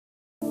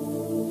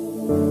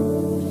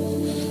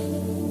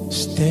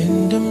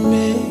Stand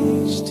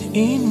amazed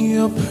in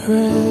your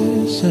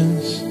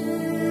presence.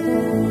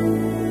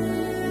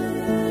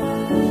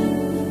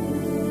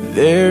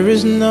 There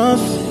is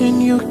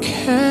nothing you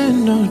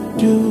cannot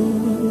do.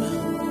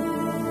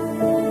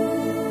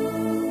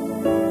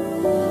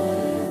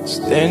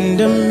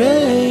 Stand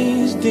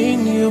amazed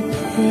in your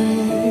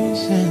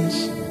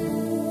presence.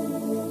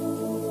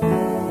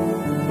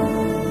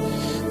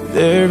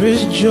 There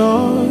is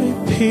joy,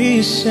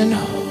 peace, and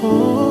hope.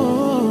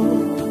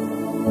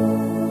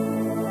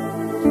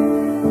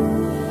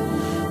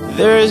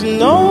 There is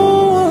no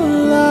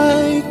one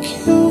like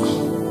you,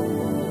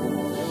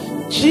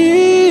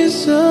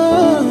 Jesus.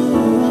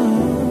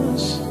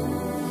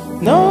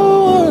 No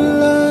one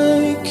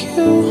like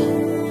you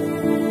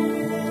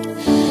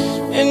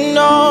in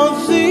all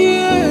the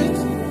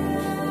earth.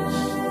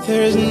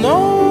 There is no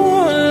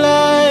one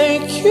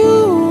like you,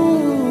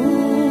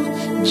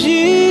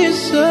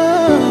 Jesus.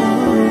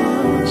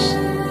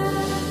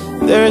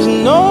 There is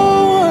no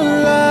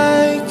one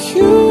like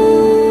you.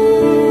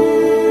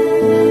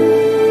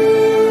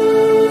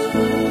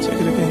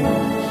 Take it again.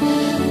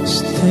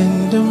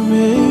 Stand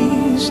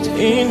amazed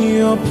in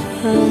your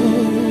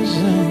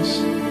presence.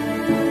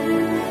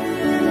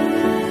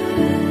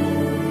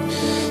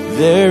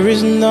 There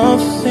is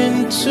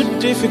nothing too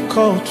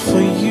difficult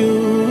for you.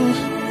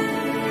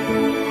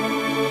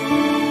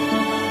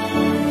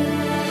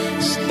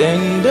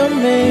 Stand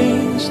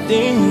amazed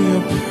in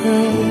your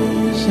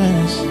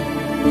presence.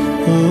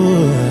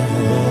 Ooh.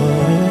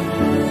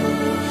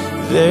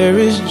 There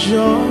is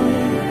joy,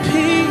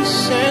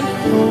 peace, and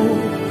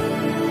hope.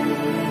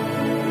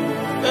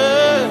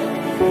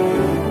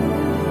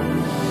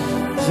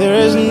 There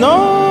is no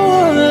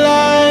one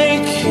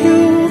like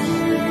you,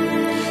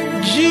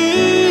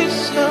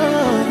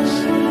 Jesus.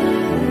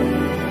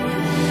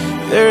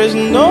 There is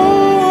no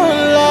one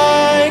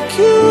like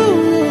you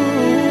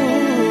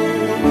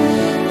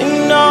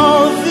in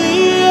all the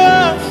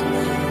earth.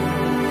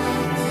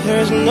 There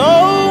is no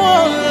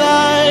one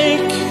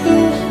like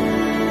you,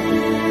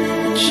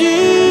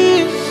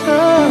 Jesus.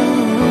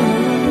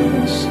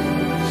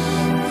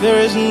 There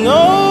is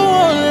no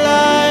one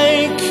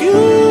like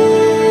you.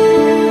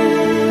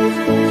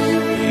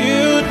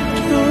 You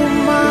do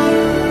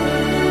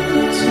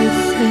mighty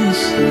things.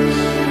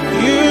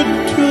 You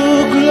do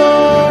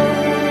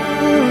glorious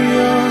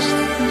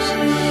things.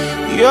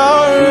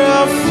 You're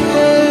a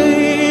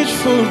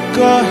faithful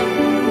God.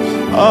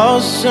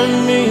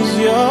 Awesome is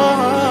your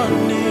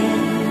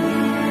name.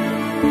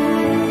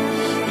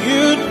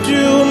 You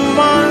do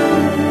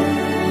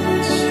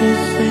mighty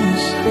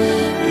things.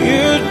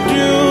 You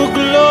do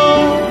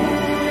glorious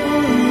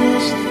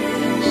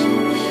things.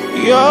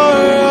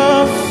 You're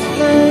a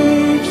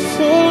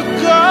faithful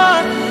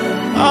God.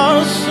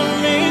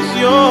 Awesome is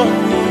your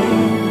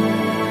name.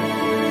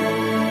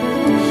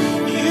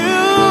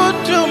 You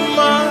do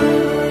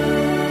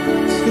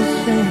mighty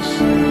things.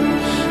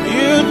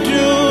 You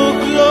do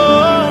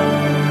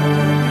glorious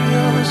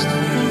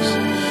things.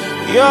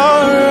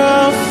 You're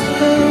a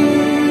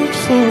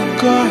faithful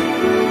God.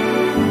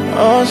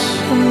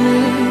 Awesome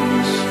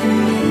is your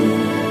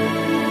name.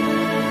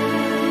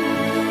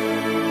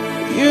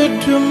 You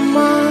do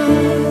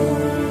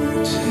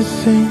mighty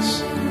things.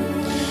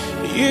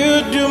 You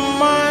do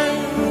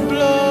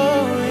mind-blowing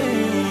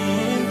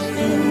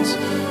things.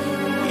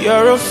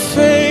 You're a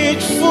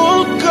faithful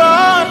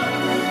God.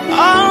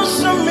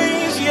 Awesome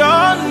is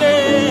your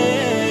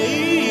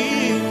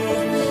name.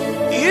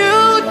 You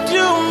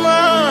do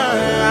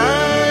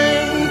mighty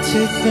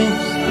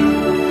things.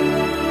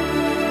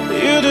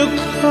 You do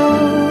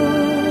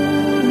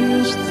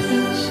glorious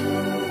things.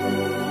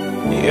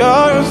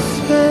 You're a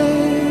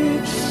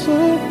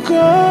faithful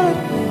God.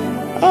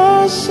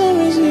 Awesome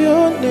is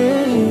your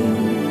name.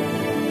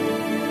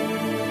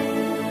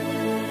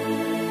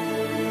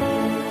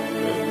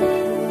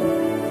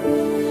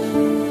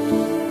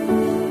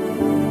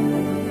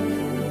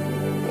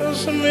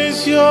 Awesome is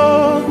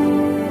your.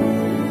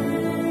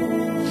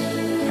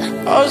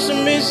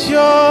 Awesome is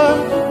your.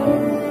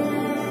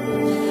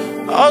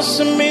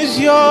 Awesome is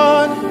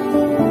your.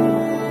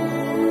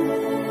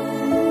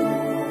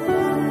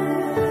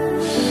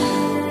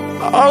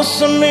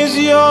 Awesome is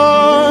your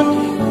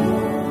name.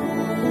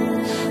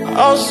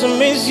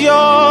 Awesome is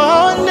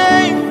your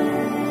name.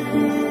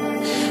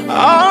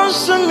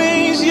 Awesome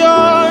is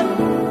your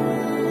name.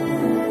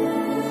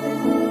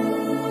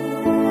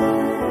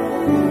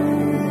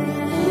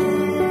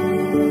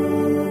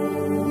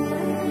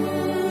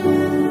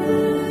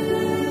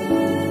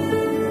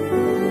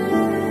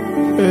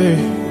 Hey.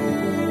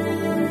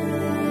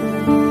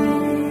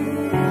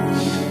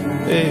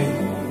 Hey.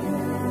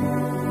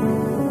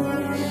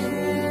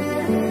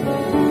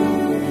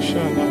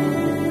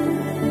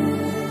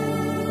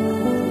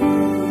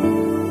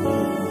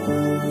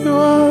 You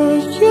are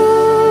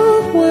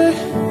Yahweh,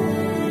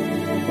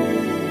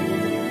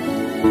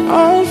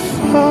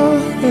 Alpha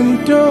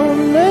and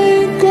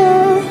Omega.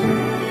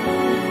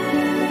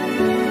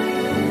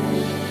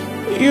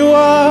 You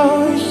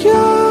are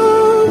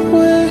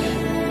Yahweh,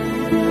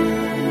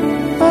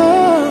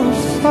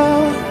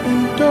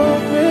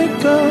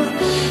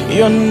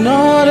 You're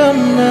not a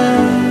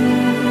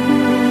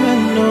man,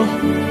 no.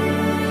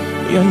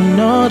 You're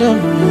not a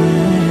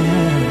man.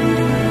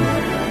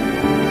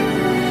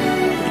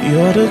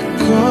 You're the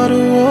God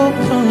who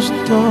opens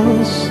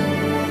doors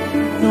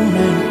no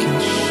man can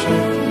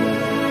shut.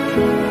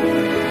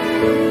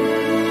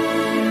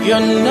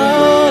 You're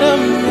not a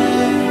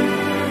man,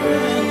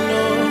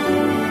 no.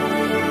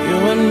 You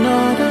are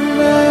not a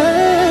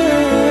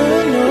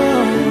man, no.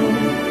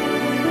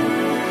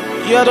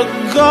 You're the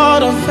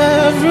God of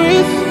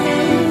everything,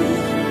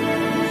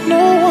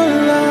 no one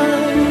like.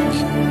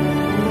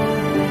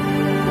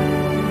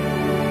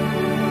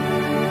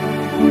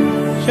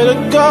 You're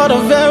the God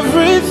of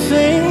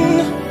everything,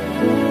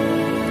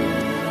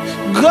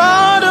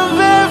 God of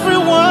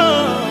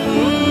everyone,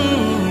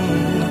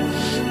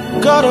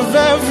 God of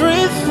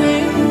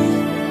everything.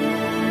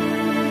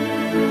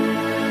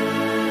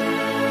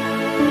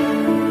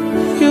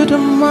 You're the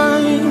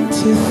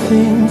mighty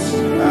things.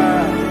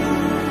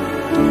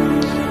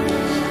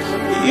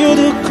 You're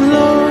the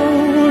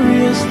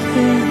glorious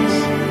things.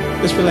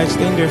 Just feel like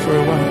staying there for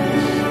a while.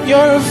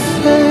 You're a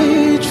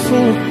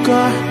faithful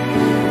God.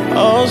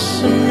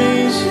 Awesome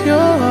is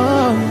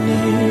your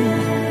name.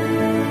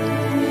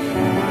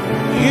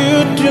 You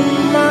do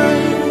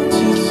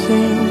mighty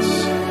things.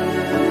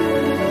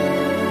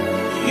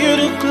 You're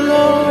the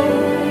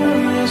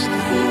glorious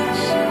things.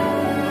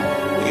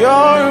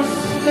 You're a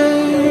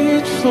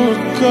faithful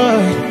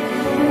God.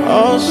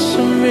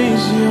 Awesome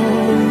is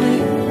your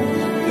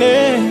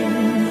name.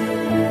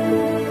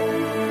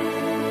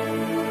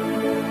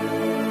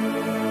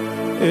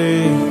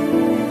 Hey,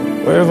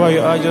 wherever you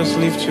are, just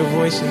lift your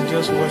voice and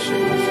just worship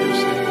a few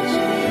seconds.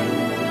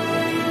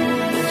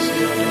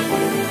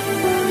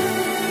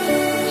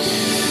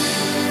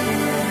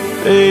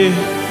 Hey,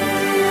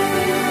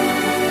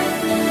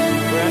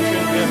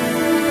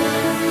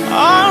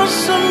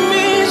 awesome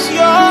is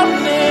your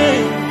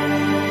name.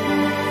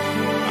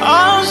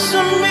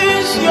 Awesome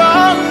is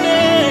your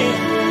name.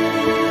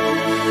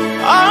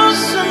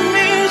 Awesome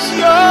is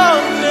your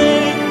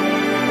name.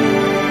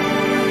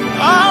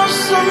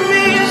 Awesome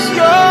is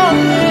your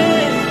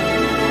name.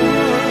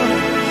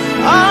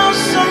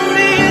 Awesome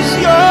is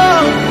your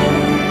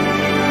name.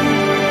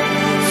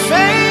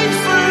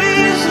 Faithful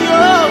is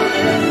your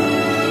name.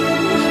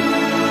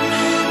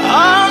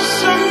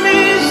 Awesome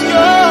is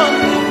your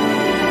name.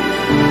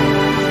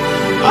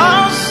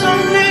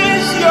 Awesome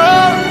is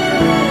your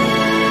name.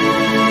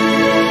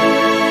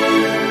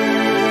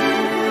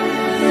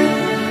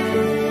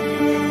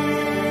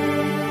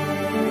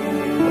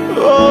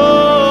 Oh.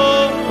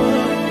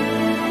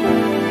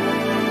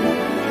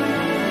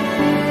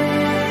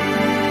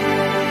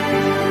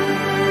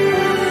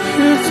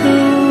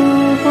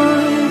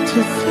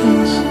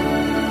 Things.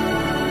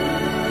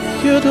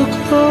 You're the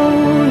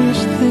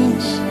glorious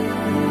things.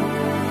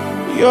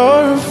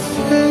 You're a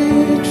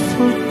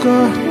faithful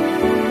God.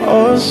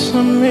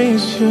 Awesome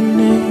is your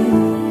name.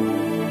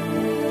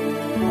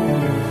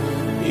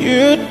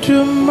 You do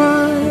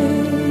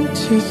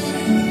mighty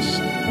things.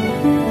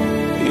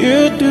 You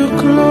do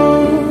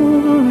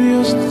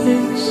glorious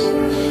things.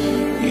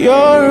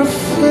 You're a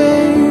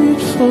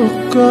faithful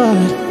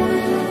God.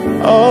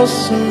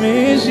 Awesome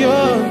is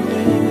your name.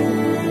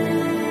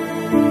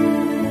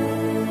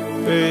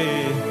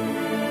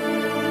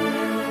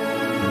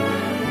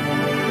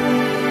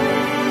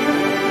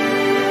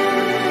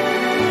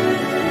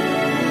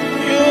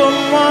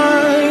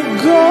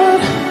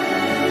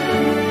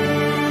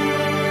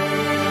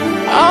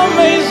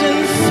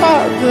 Amazing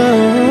Father,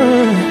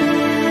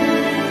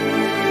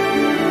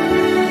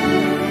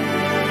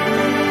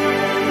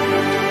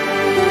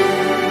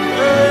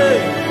 hey.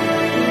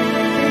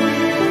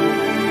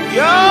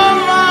 You're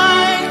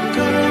my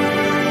God,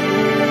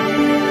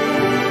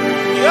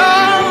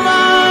 you're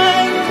my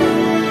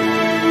God,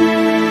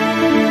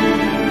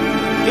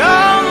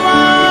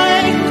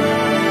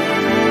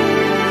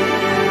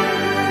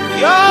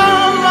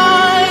 you're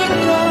my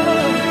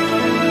God,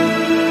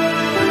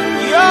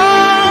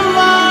 you're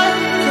my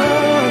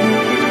God,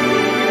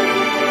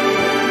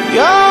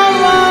 you're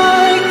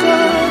my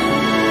God.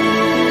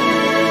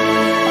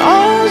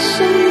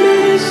 Awesome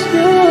is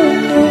your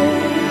name.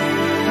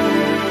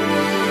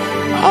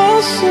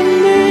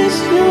 Awesome is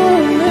your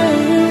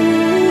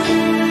name.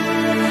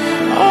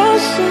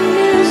 Awesome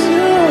is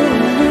your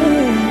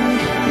name.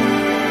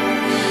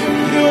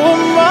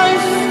 You're my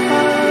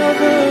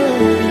Father.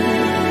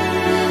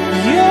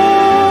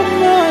 You're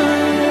my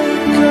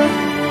God.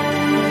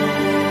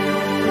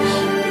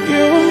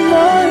 You're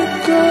my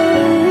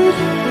God.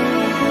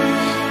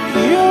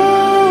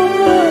 You're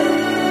my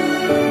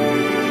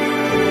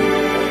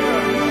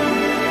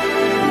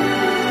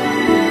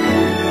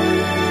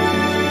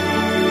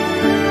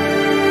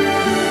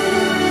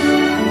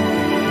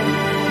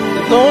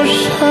no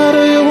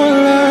shadow you won't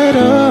light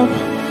up,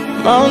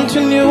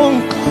 mountain you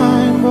won't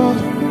climb up,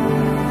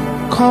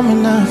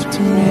 coming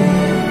after me.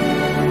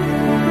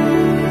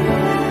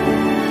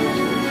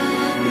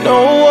 No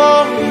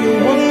wall you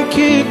won't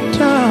kick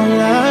down,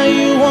 lie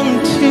you won't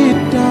tear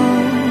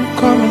down,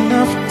 coming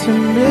after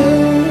me.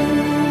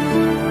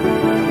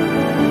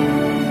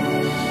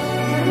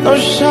 No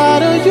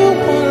shadow you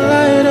won't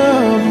light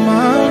up,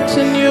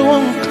 mountain you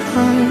won't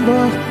climb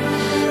up,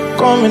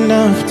 coming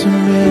after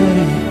me.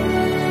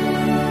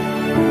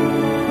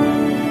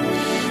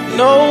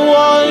 No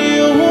wall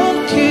you won't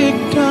kick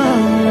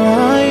down,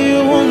 lie you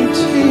won't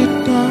tear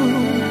down,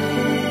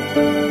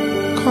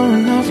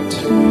 coming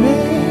after me.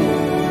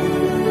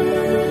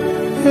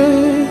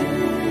 Hey.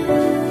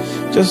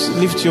 Just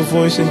lift your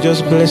voice and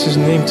just bless his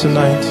name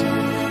tonight.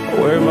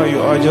 Wherever you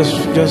are,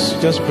 just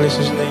bless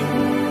his name.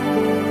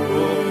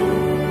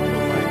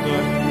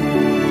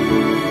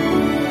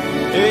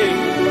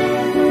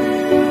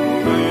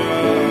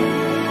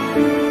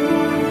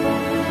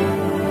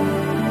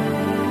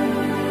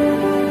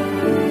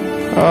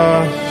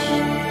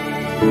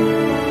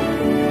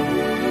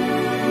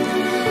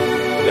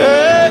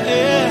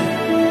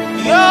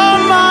 You're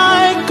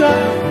my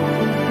God.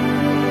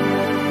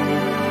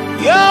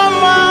 You're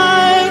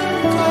my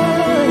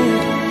God.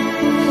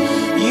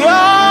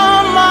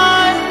 You're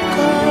my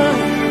God.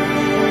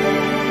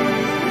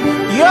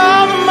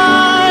 You're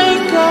my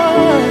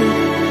God.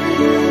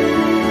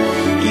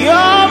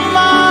 You're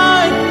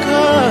my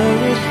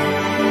God.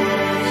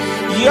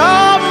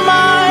 You're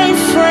my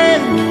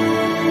friend.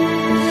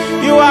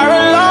 You are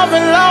a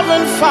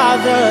loving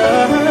Father.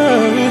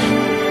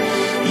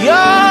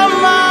 You're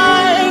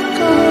my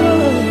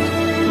God.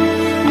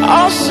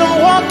 Awesome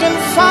walking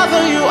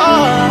Father you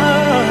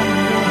are.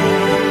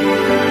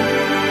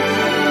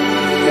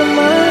 You're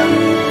my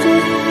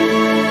God.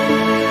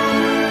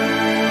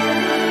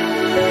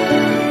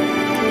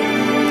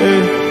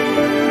 Hey.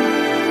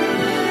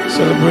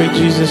 Celebrate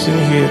Jesus in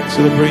here.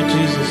 Celebrate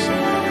Jesus.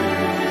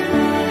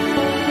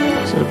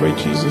 Celebrate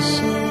Jesus.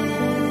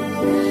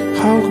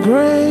 How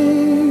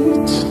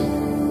great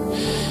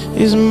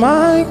is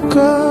my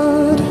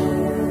God?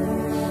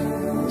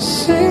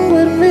 Sing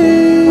with me.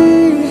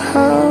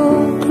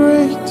 How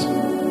great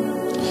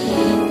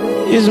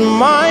is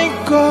my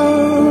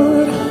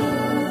God?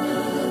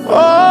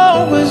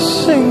 Always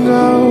sing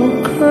how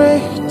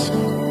great.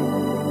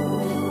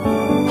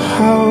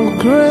 How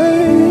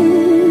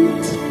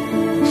great.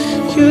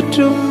 You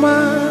do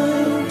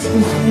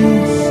mighty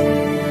things.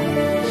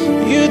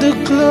 You do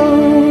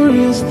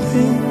glorious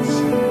things.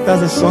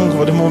 That's a song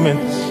for the moment.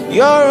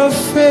 You're a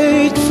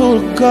faithful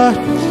God.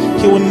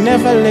 He will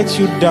never let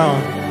you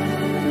down.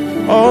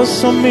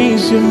 Awesome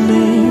is your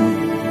name.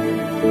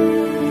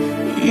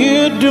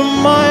 You do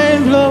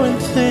mind-blowing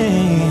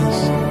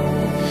things.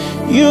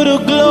 You do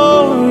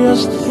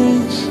glorious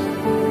things.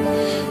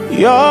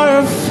 You're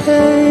a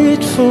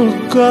faithful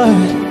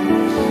God.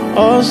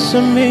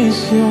 Awesome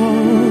is your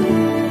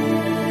name.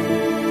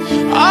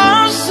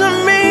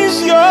 Awesome is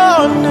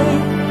your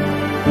name.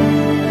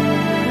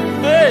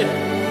 Hey.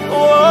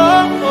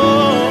 Oh,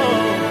 oh.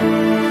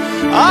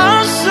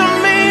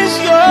 Awesome is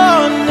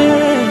your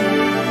name.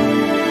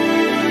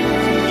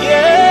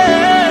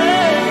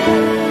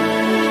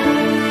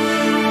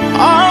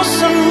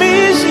 Awesome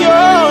is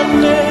your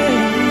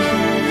name.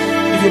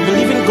 If you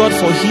believe in God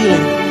for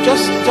healing,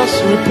 just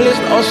replace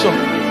awesome.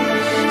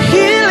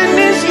 Healing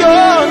is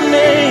your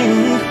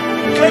name.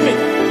 Claim it.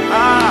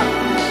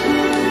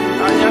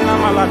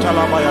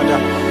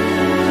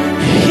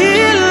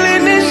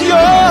 Healing is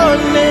your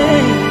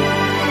name.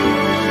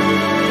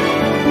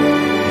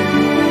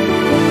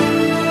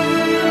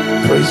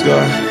 Praise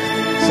God.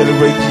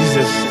 Celebrate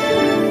Jesus.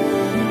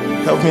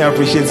 Help me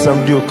appreciate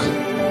some Duke.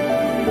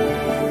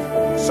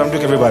 Some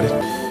Duke, everybody.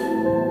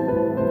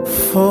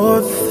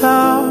 For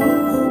thou,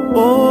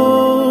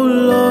 oh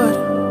Lord,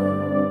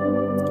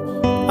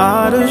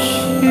 art a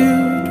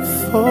shield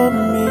for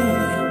me,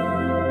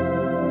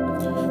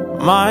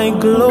 my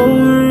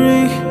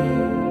glory,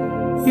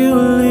 you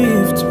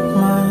lift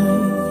my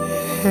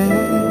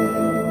head.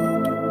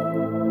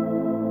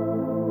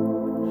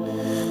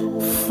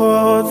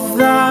 For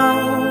thou,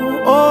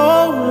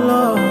 oh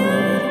Lord,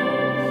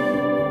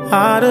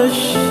 art a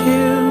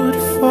shield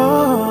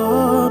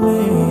for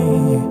me,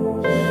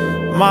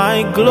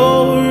 my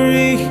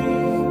glory,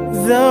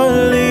 the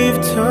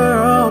lifter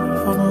up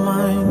of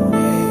my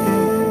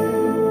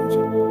head.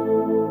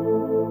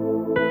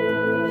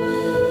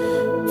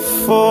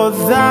 For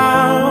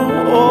thou,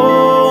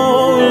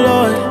 oh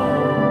Lord,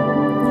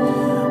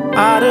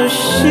 art a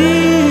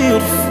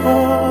shield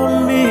for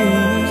me,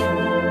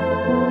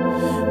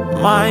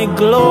 my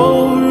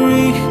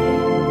glory,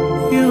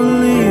 you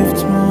lift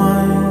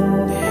my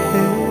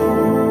head.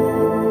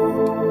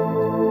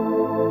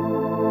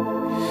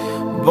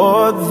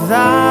 But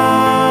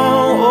thou,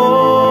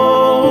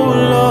 oh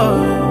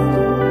Lord,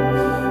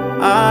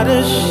 art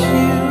a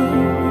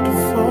shield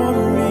for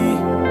me.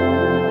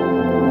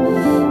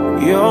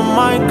 You're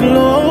my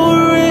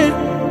glory,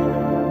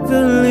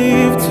 the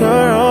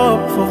lifter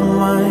up of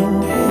my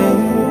head.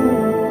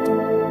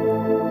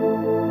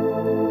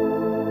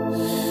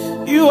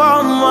 You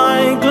are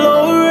my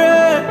glory.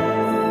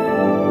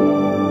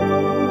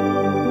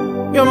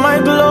 You're my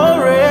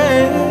glory.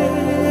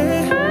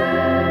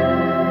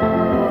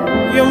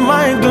 You're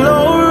my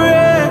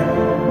glory.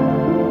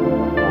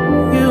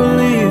 You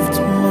lift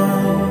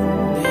my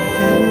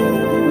head.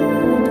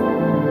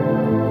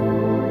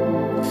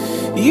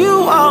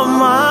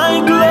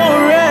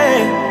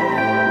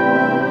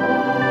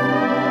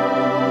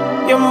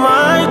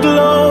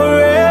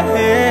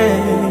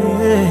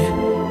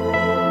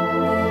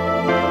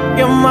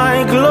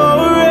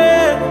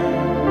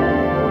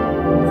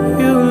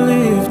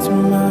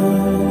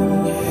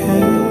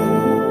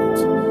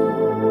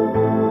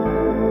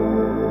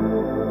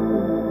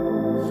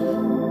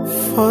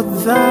 For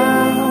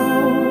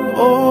thou,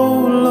 O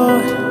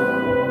Lord,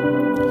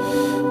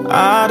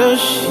 art a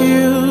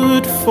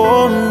shield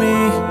for me.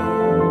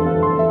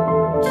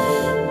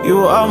 You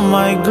are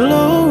my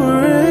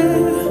glory.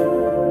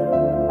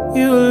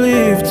 You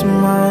lift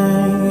my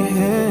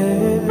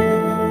head.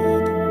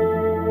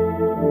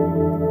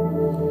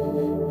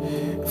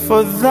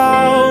 For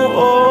thou,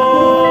 O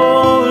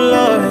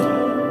Lord,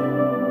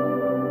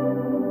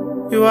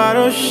 you are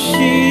a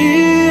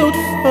shield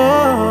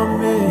for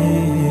me.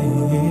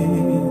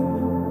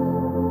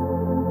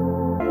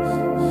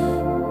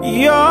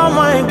 You're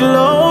my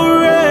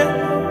glory.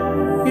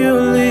 You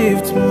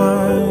lift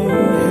my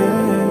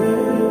head.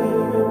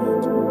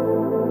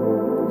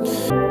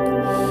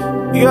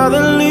 You're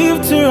the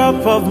lifter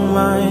up of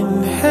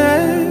mine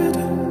head.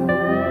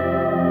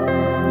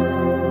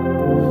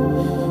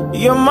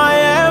 You're my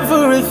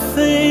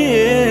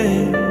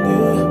everything.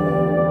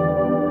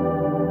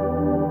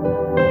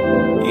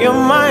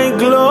 You're my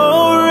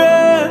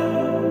glory.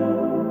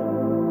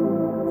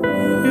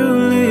 You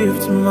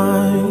lift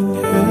my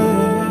head.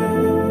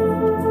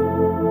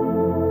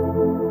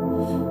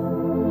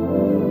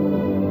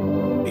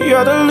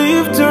 You're the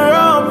lifter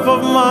up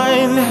of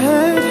mine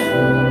head.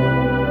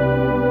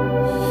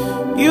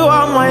 You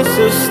are my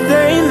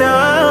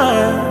sustainer.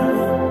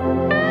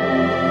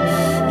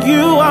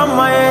 You are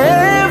my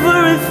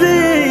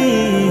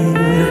everything.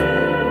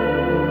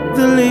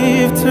 The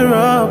lifter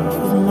up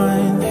of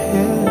mine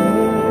head.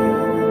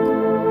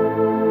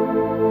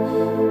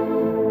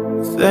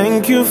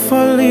 Thank you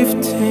for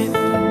lifting.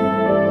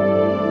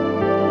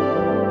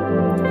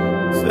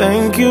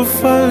 Thank you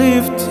for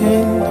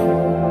lifting.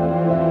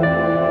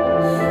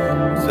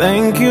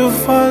 Thank you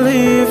for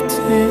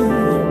lifting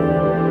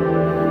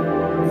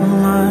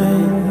my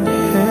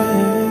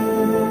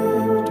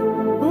head.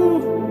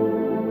 Ooh.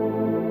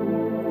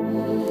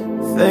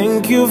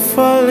 Thank you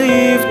for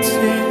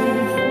lifting.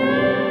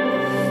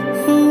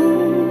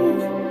 Ooh.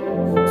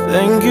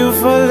 Thank you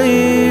for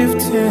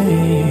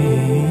lifting.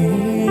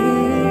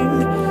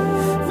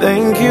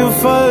 Thank you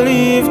for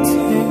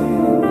lifting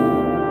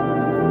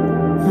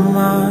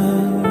my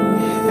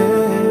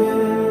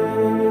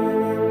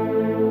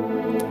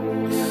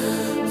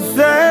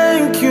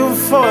thank you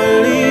for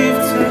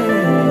lifting.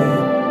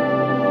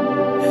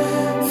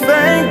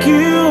 Thank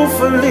you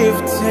for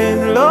lifting,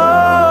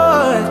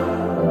 Lord.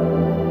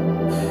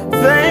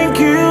 Thank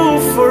you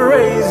for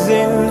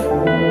raising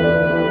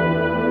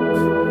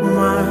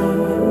my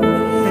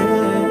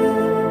head.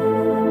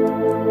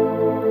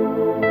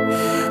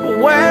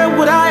 Where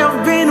would I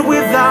have been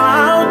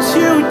without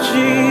you,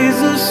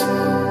 Jesus?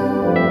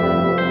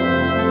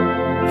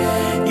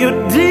 You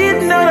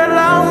did not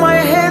allow my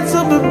head to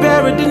be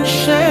buried in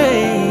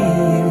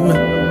shame.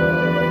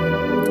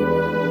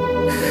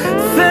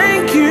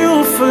 Thank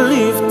you for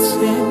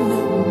lifting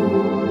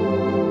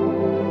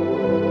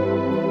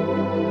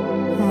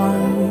my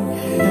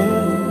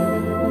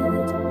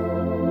head.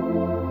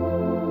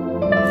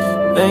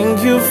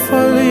 Thank you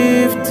for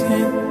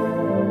lifting.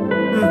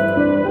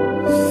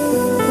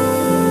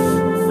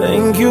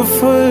 Thank you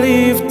for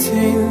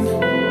lifting.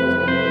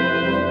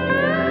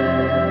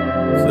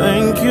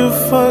 Thank you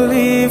for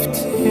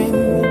lifting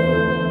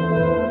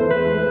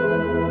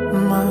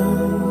my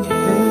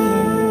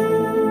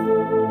head.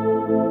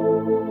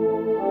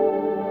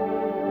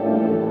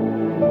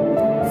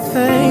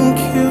 Thank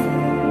you,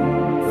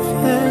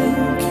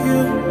 thank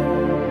you,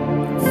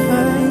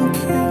 thank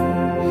you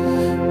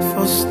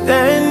for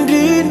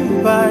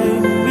standing by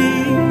me,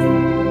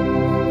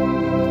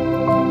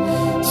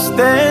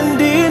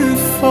 standing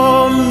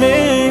for me.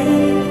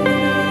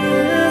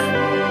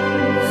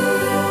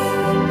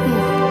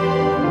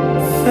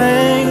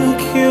 Thank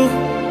you,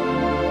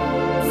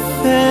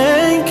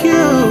 thank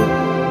you,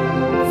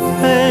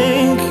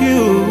 thank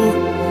you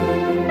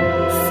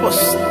for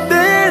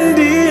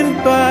standing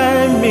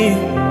by me.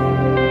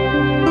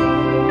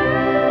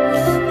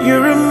 You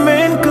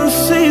remain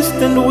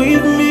consistent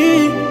with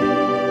me.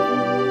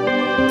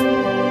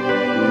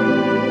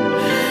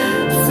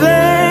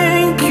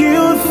 Thank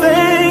you,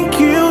 thank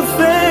you,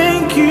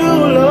 thank you,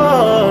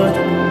 Lord.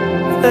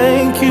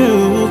 Thank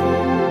you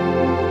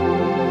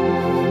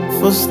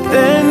for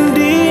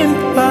standing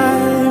by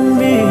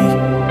me,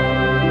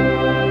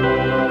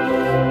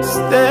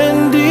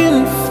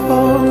 standing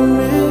for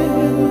me.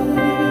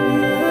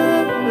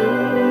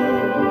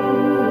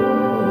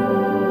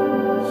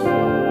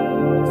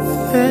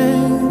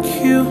 Thank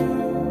you,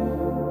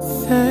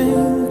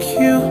 thank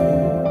you,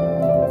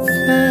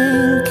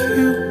 thank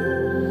you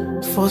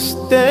for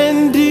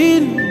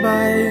standing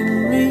by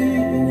me,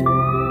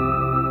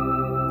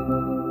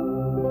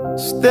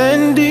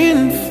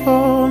 standing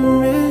for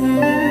me.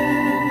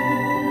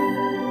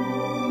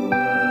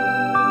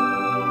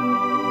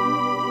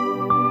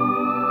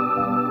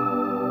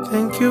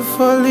 Thank you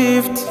for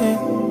lifting.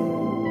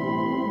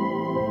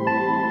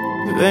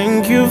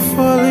 Thank you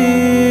for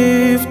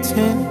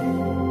lifting.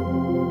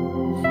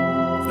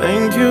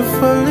 Thank you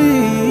for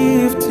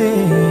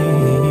lifting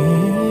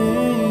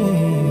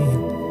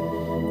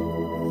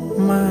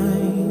my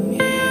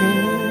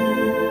head.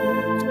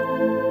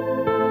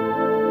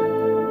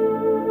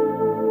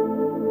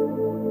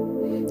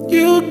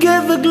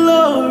 get the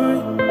glory.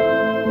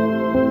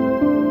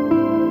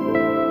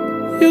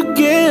 You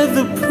get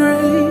the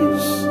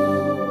praise.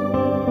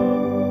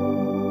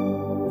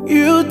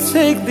 You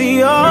take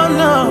the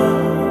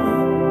honor.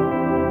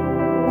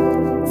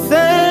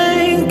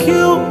 Thank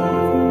you.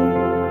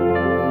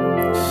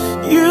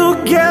 You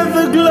get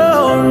the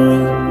glory.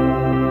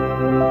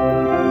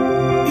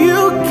 You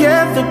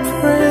get the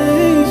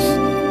praise.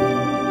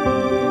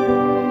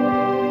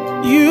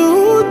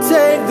 You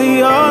take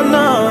the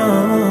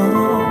honor.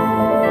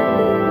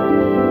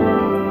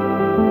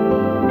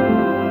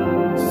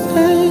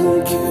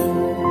 Thank you.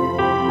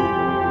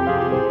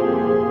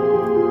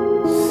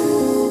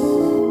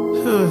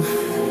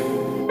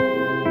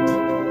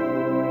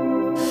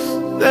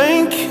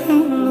 Thank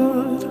you,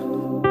 Lord.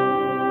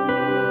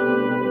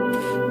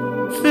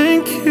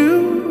 Thank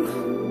you.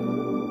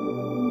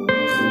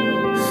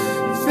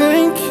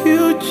 Thank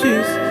you,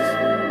 Jesus.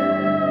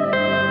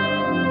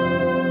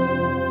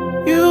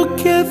 You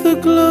get the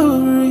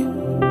glory.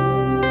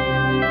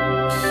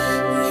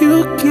 You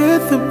get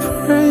the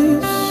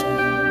praise.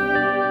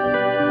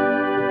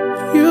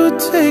 You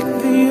take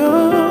the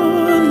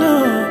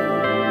honor.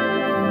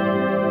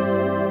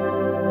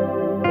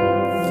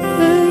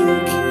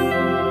 Thank you.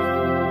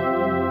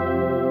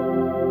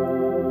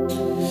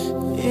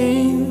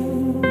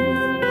 In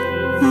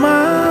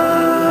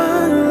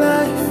my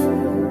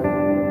life,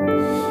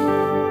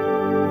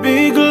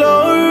 be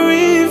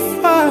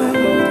glorified.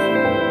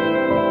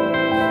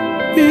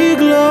 Be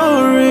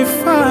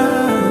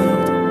glorified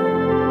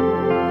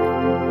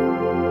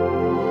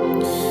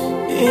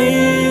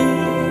in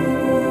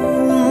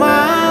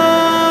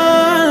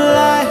my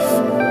life.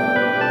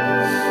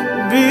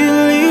 Be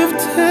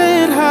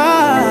lifted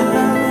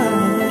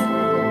high.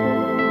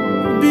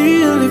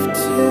 Be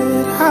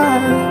lifted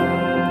high.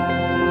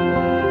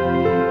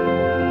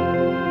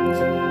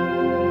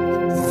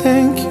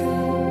 Thank you.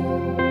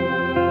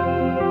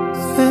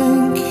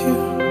 Thank you.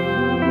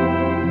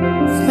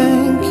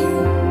 Thank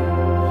you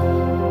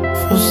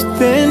for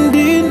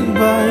standing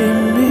by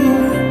me,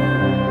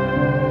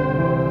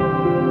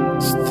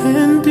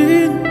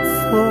 standing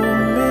for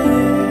me.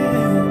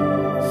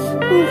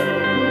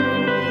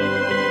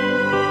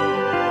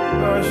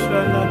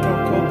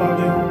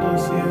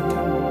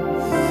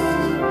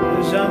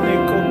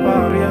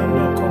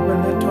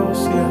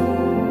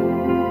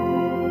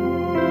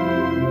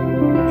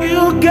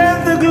 You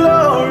get the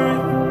glory.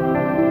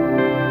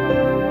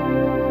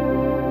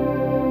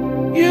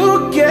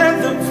 You get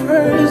the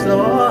praise,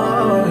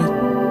 Lord.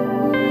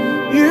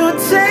 You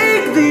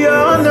take the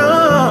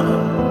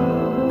honor.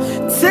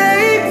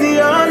 Take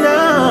the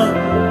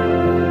honor.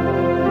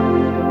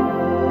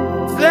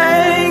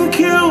 Thank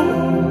you.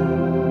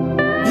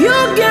 You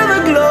get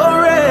the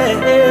glory.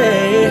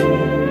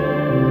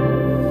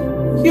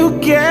 You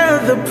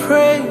get the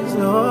praise,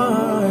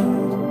 Lord.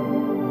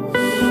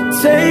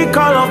 Take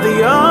all of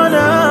the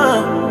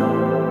honor.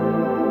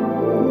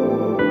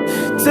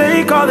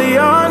 Take all the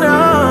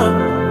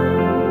honor.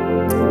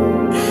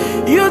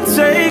 You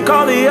take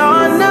all the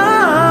honor.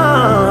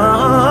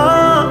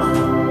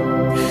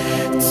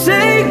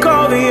 Take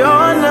all the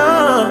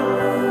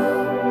honor.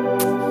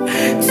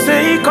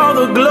 Take all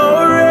the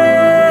glory.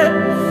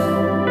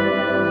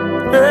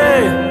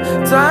 Hey,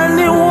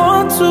 Tani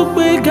want to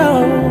wake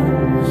up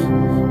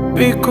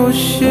because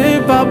she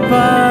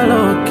Baba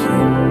Loki.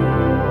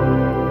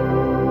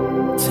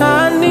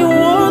 Tani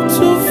want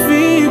to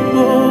feel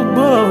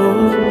Bobo.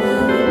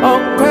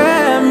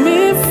 Okay, me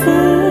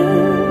fool.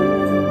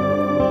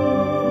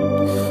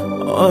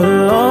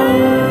 Allah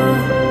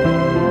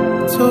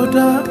to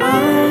the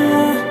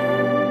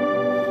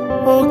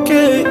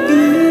okay,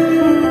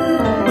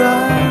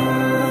 Ibani,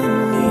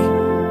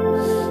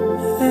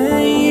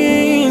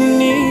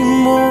 Ayini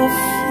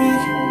Mofi,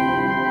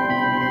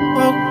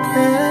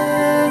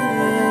 okay,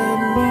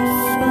 me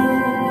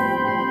fool.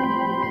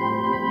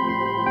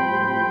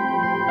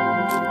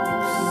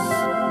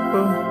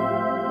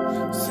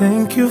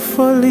 Thank you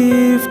for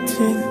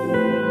lifting.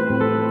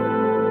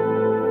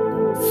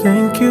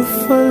 Thank you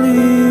for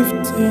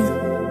lifting.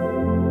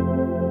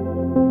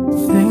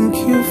 Thank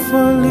you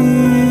for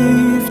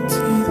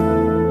lifting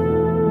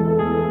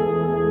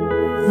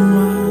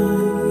my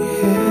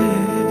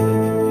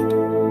head.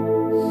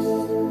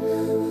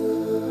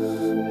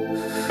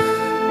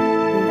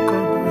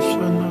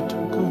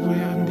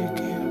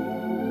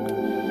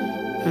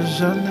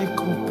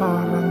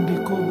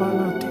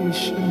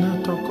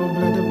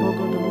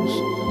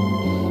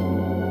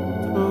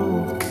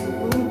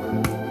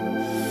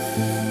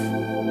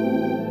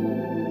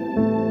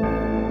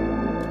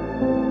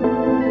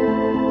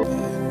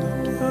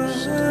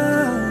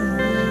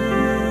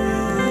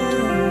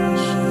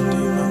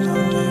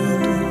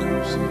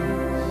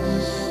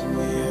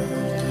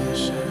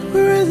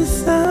 Where is the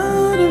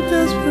sound of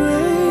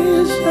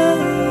desperation?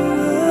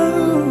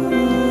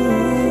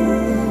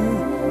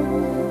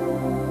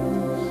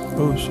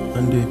 Oh,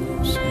 Shandi.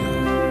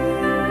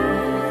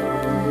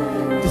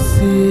 This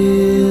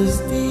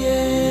is the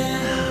air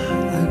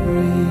I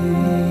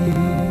breathe.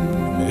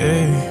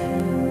 Hey.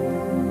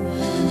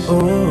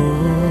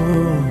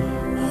 Oh.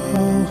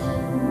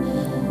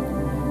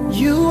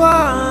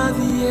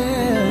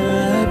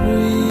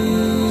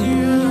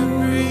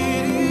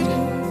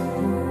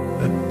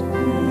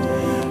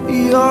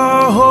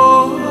 Your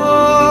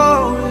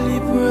holy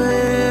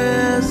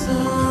presence,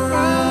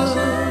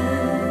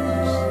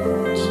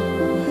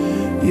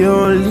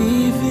 you're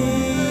living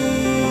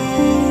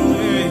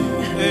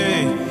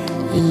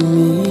in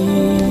me.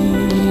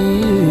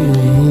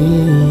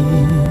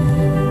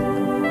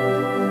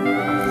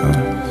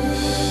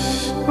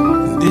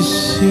 This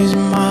is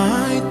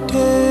my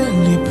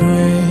daily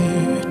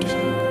bread.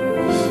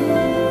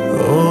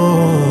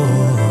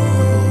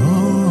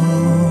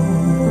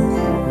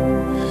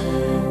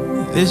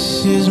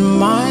 This is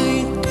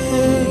my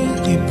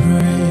daily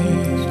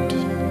bread.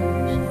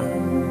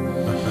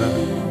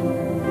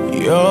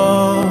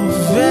 Your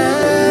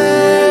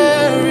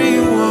very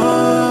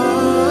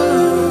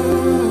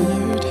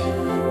word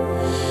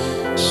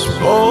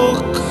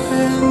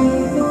spoken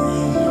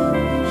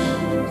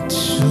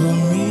to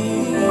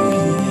me,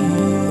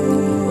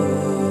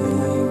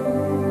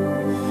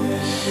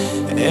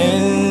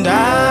 and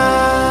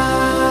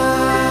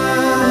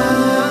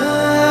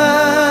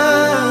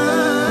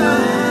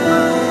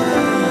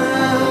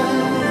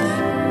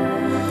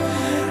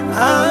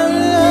I'm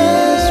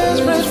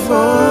desperate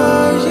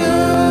for you,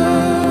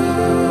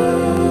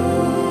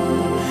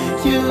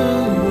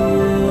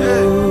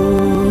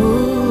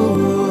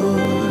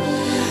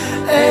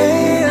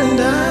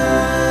 and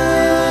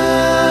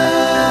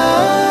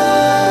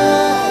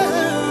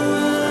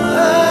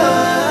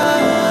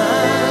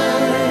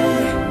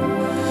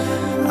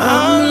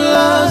I'm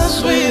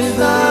lost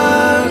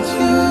without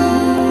you.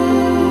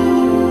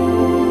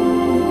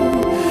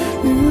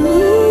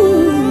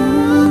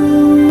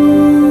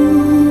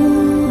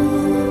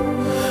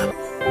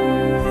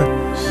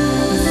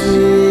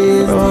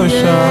 Oh,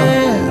 Sean.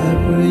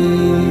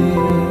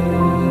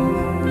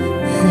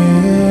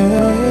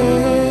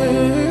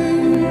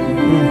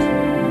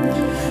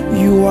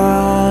 You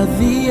are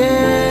the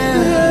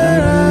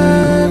air I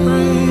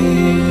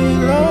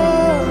breathe.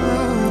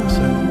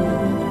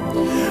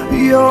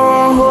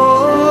 Your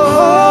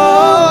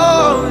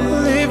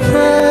holy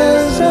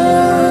presence,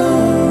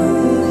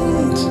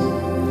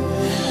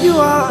 you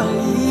are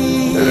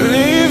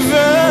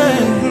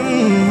living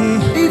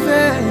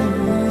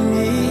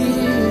me.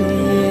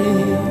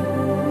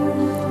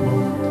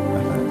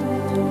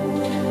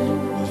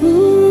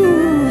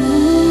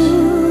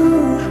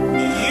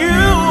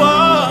 You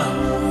are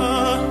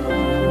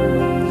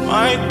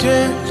my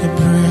daily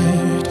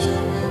bread.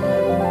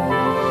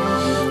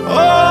 Oh,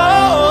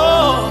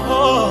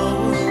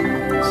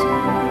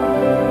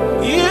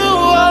 you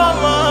are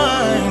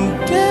my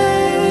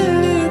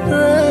daily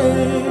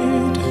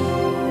bread.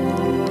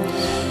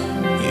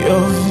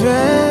 Your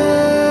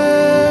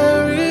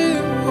very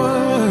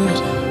word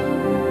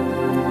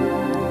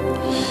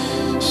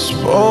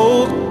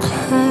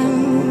spoken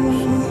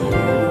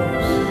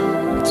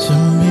to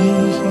me,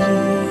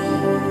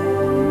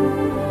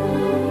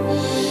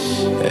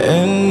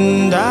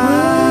 and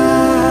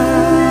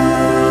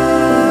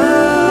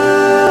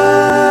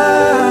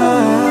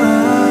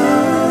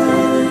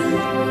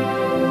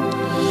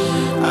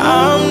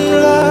I'm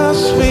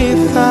lost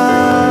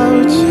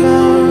without you.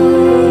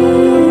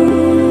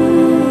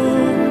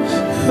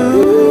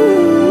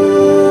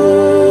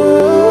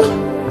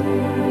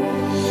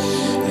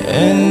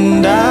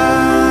 And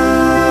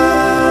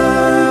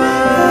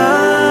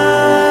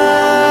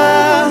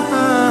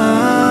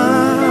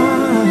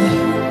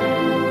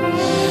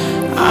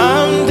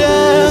I'm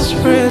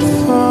desperate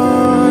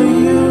for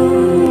you.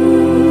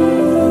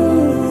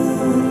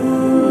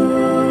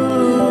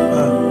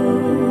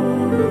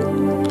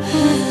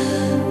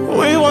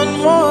 We want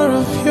more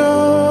of you.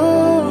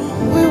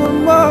 We want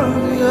more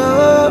of you.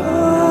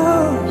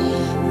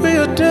 We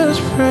are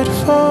desperate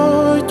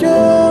for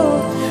you.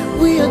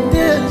 We are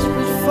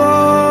desperate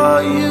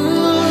for you.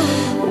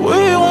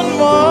 We want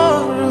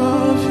more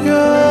of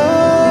you.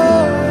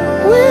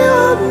 We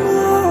want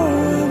more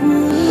of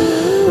you.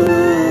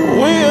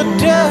 We are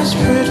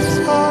desperate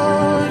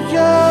for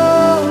you.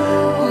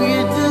 We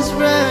are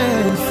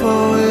desperate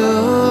for you.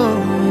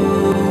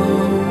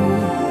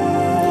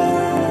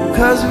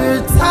 'Cause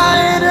we're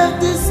tired of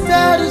this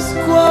status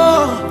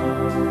quo.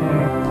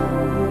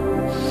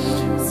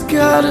 It's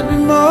gotta be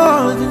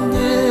more than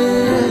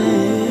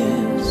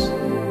this.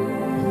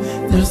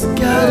 There's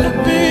gotta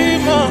be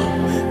more.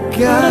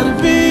 Gotta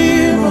be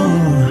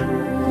more.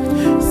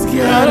 It's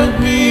gotta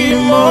be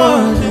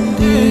more than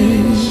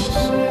this.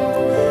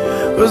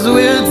 'Cause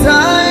we're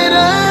tired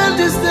of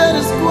this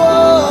status quo.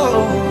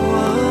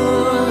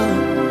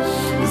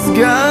 It's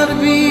gotta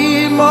be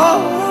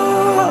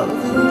more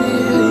than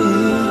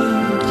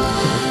this.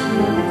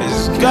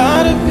 It's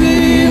gotta be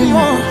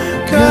more.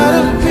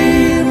 Gotta be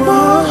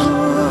more.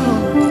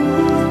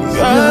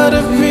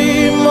 Gotta be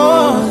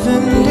more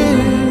than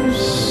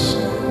this.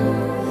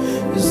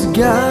 It's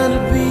gotta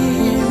be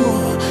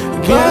more.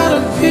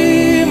 Gotta be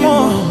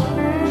more.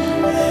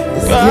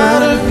 It's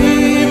Gotta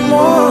be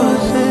more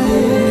than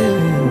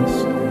this.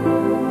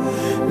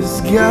 It's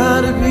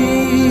gotta be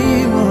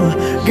more.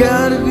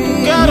 Gotta be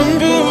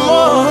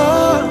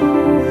more.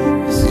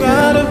 It's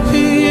gotta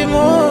be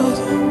more.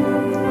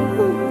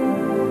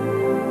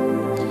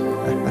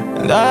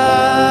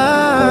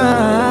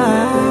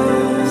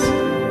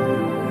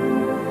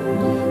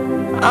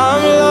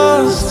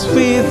 lost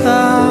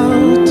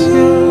without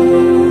you.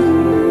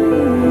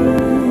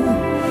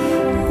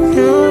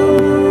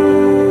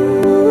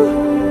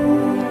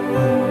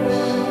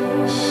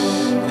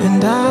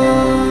 And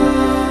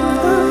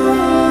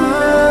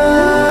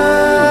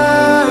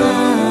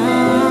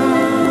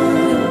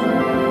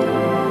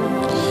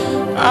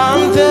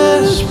I'm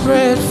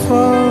desperate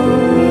for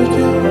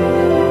you.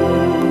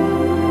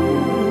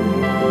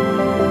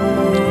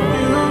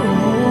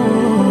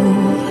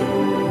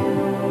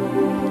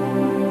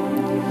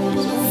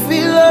 So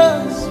fill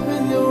us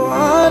with your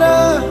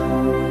water.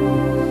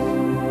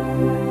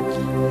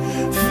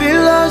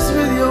 Fill us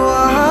with your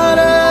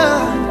water.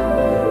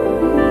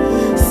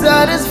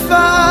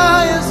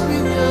 Satisfy us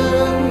with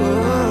your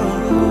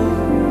love.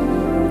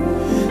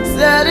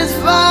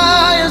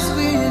 Satisfy us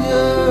with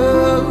your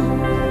love.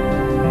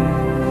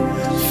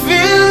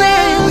 Fill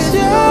us with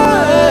your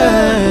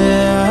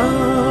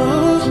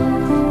love.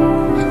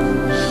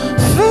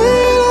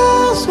 Fill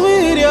us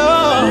with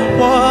your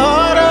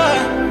water.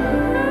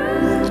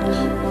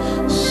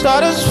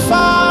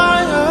 Satisfy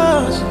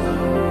us.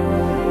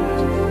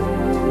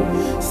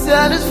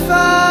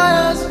 Satisfy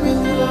us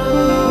with your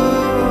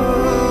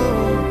love.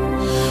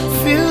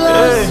 Fill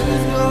us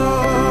with your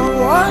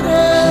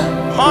water.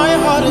 My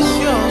heart is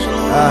yours,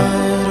 Lord.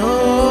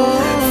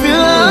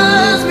 Fill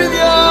us with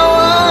your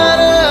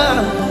water.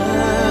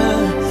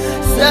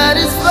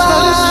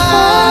 Satisfy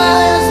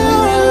us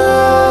with your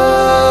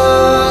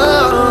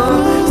love.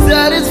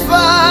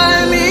 Satisfy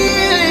me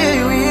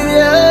with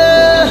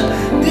your.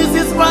 This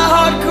is my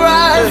heart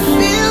cry.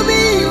 Fill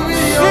me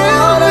with your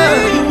water.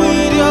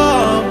 With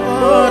your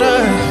water.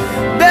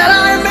 That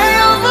I may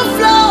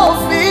overflow.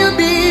 Fill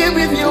me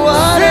with your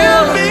water.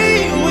 Fill me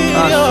with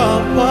your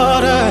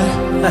water.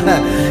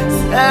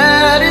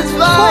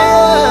 Satisfy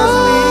us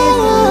with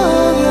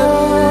you.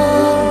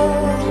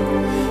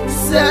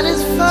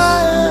 Satisfy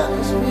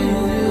us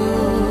with you.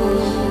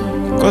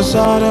 'Cause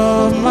out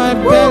of my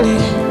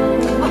belly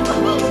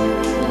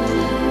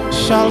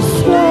shall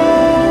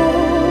flow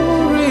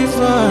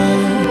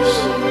rivers,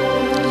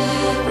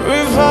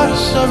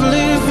 rivers of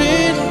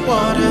living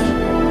water.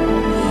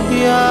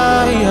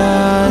 Yeah,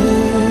 yeah,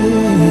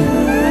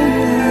 yeah.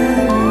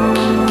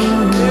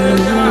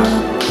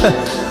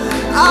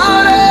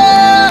 Out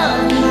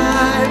of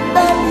my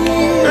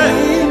belly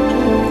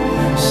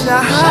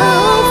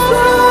shall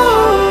flow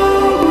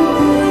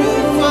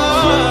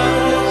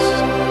Rivers,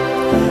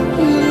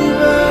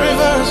 rivers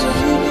rivers of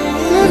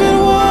living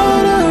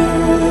water.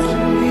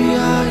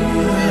 Yeah,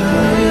 yeah,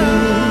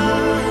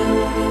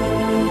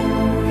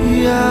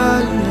 yeah,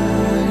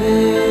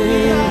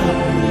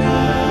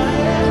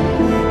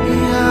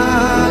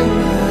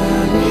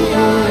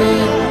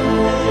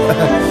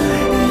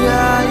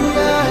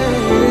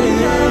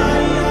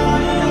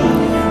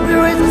 We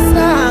raise the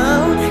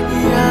sound.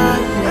 Yeah,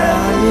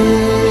 yeah,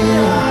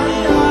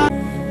 yeah.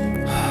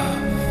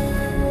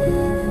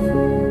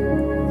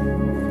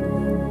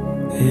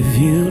 If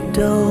you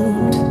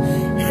don't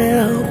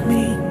help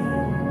me,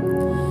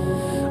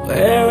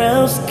 where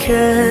else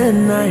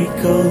can I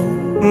go?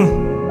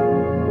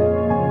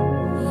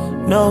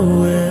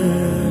 Nowhere.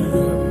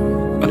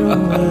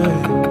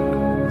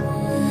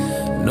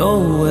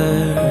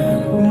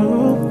 Nowhere.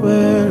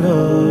 Nowhere,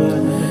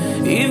 Lord.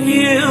 If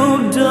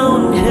you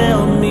don't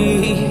help me,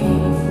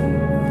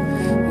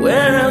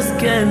 where else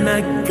can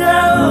I go?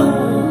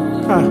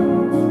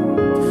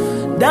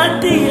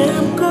 Daddy,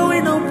 I'm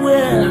going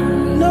nowhere.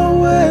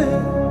 Nowhere,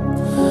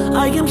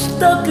 I am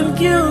stuck in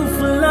you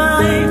for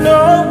life.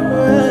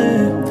 nowhere.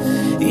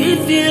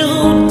 If you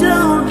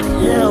don't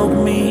help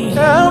me,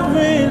 Help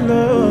me,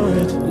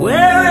 Lord.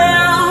 where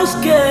else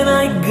can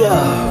I go?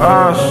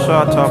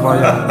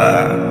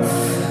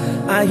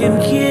 I am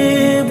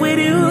here with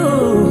you.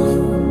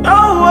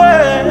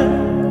 Nowhere,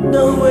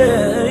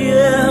 Nowhere,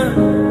 yeah.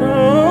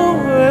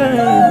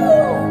 nowhere.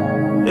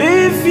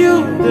 If you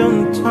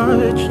don't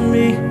touch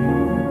me,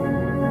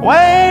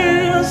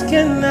 where else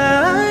can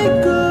I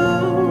go?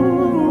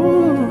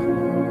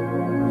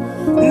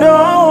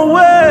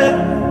 Nowhere,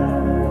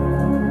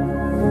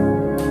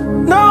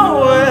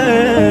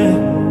 nowhere.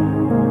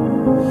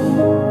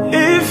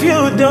 If you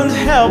don't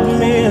help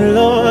me,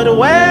 Lord,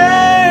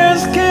 where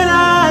else can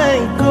I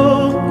go?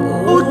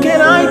 Who can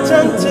I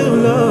turn to,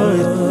 Lord?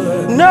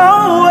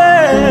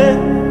 Nowhere.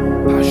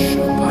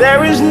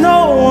 There is no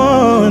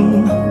one.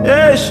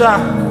 Esha.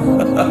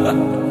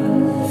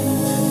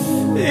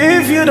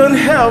 If you don't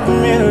help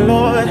me,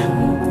 Lord,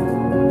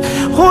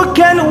 who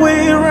can we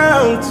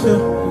run to?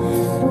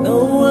 No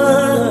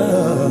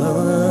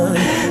one.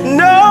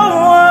 No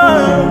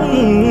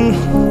one.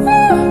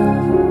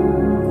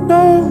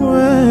 No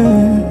way.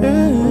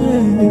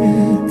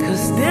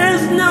 'Cause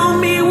there's no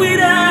me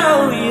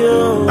without you.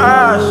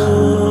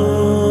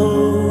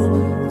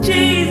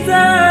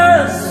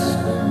 Jesus,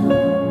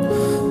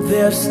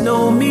 there's no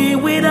me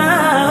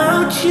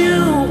without you.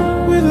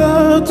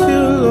 Without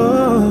you,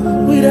 Lord.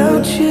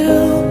 Without you,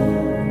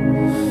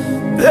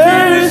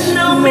 There is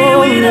no me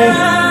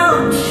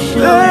without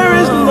you. There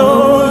is no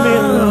me,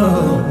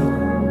 Lord.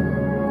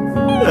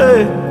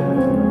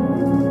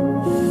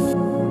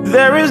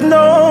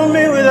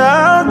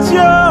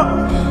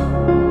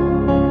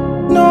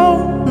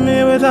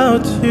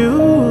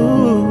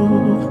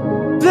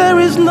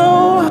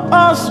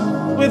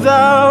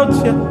 without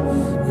you.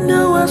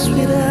 No us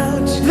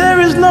without you. There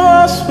is no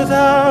us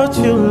without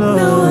you, Lord.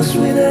 No us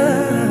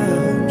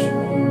without you.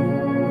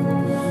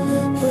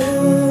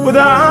 Oh.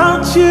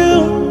 Without you.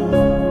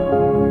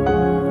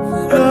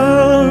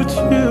 Without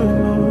you.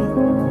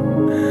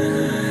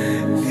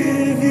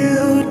 If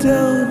you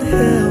don't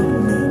help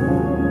me,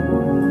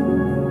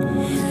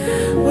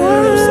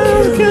 where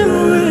else can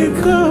we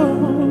go?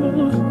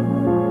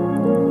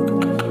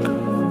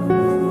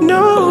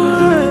 No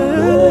way.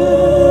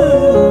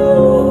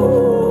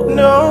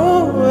 No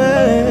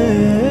way.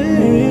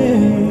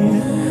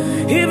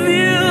 If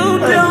you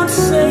don't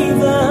save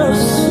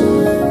us,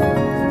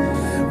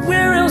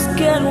 where else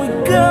can we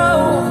go?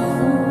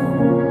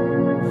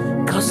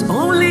 'Cause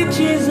only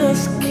Jesus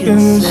can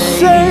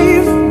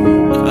save.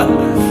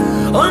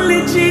 Only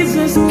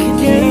Jesus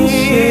can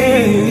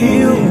save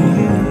you.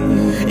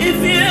 If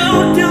you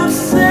don't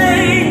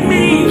save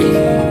me,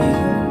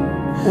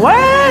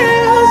 Where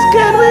else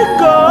can we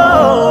go?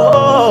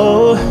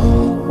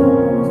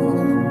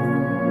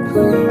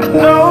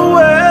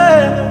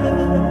 Nowhere.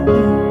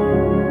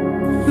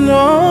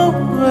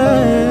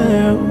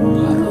 Nowhere.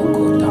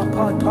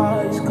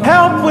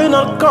 Help will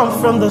not come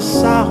from the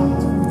south.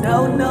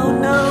 no, no,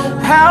 no.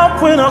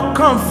 Help will not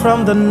come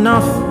from the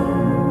north.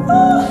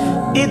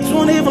 It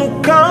won't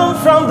even come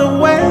from the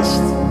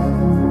west.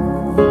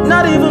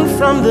 Not even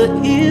from the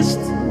east.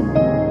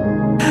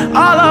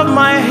 All of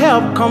my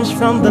help comes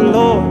from the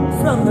Lord.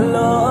 From the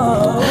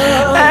Lord.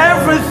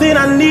 Everything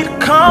I need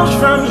comes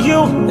from you.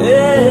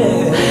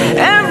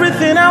 Yeah.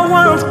 Everything I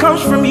want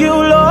comes from you,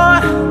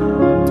 Lord.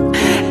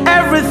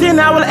 Everything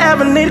I will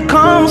ever need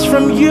comes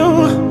from you.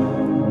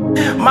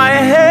 My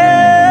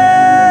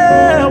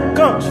help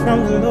comes from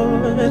the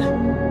Lord.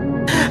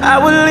 I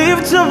will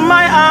lift up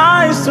my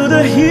eyes to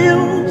the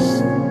hills,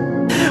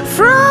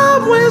 from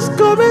whence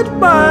cometh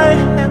my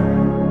help.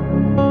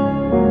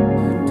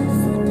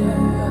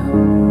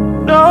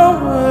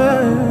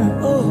 Nowhere.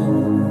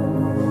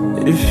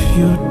 If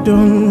you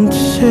don't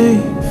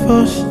save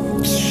us,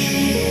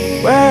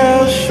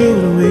 where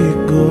should we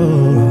go?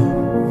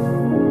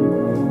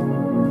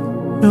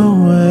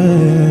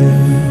 Nowhere.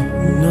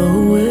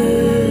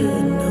 Nowhere,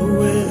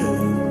 nowhere.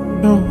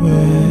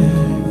 Nowhere.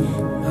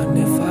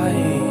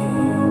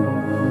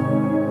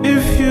 And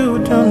if you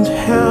don't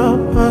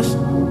help us,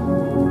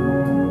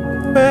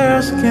 where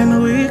else can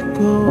we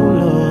go,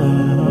 Lord?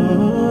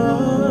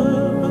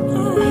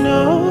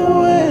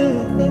 Nowhere.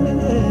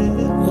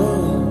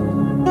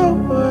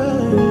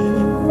 Nowhere.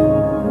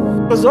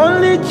 'Cause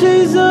only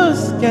Jesus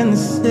can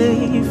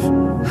save.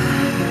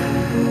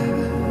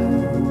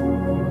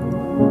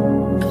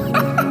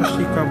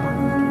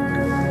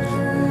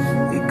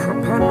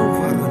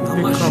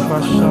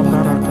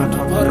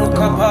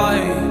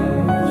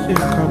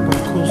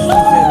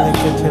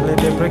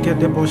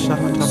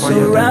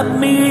 So wrap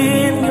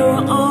me in your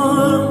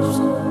arms.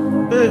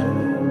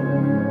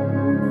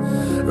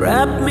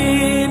 Wrap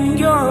me in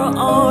your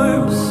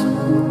arms.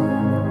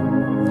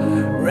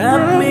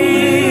 Wrap me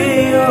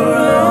in your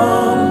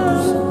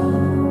arms.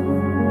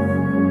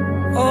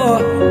 Oh.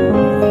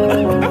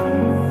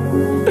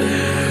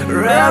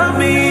 Wrap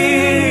me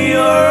in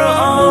your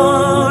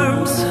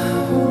arms.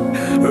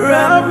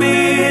 Wrap me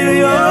in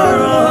your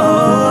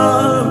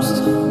arms.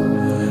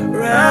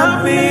 Wrap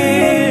me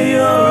in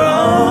your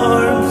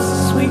arms,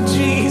 sweet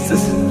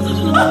Jesus.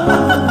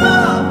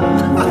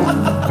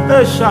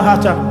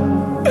 Shahata.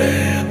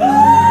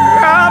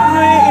 Wrap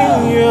me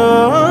in your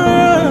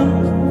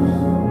arms.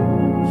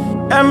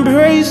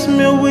 Embrace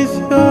me with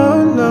your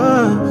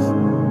love.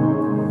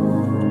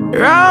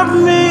 Wrap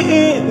me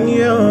in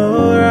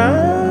your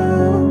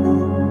arms.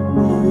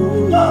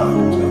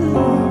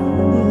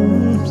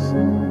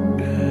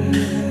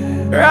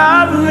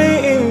 Wrap me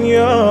in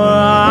your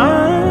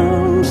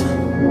arms.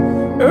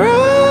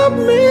 Wrap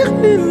me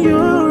in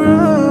your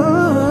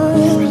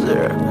arms.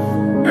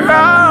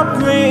 Wrap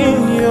me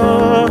in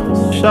your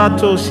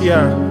chateaus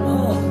here.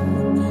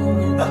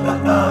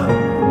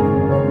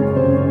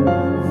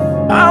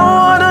 I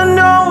wanna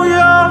know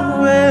your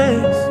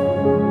ways.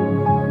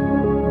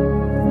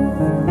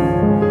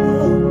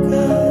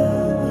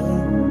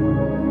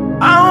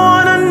 I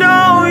wanna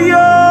know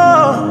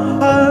your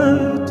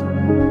heart.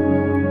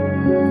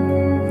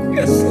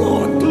 Yes,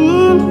 Lord.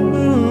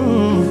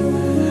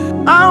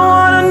 I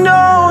wanna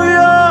know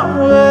your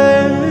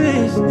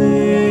ways.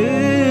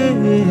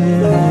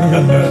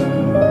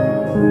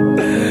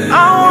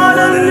 I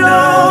wanna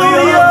know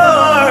your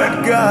heart,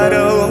 God.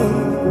 Oh.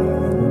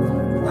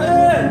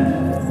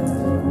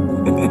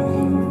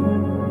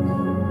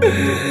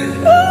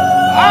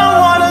 I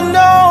wanna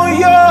know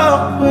your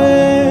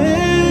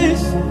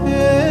ways.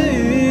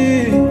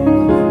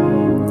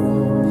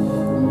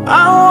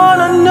 I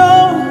wanna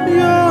know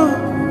your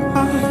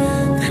heart.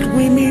 That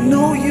we may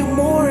know you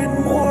more and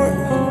more.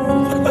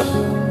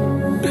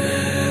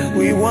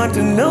 We want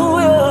to know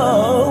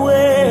your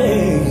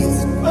ways.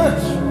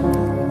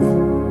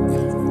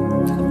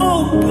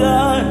 Oh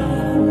God,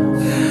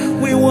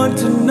 we want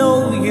to know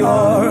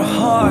your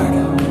heart.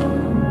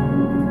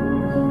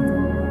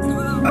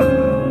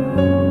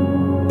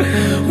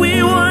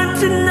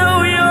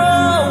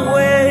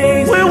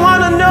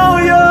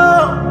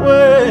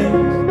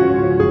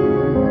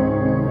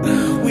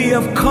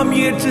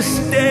 here to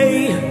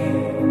stay.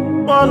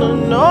 Wanna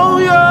know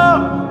you.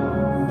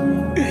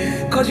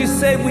 Cause you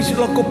said we should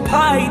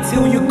occupy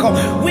till you come.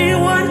 We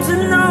want to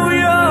know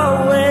your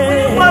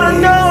way. Wanna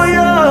know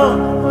your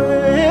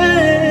way.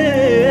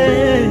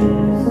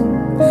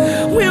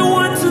 We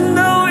want to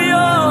know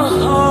your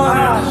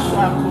heart.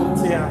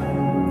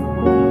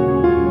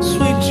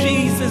 Sweet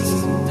Jesus,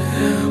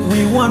 we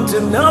want to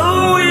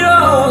know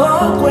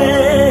your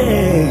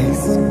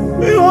ways.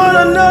 We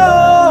wanna know.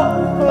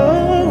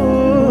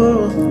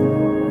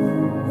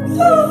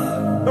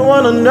 We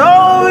wanna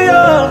know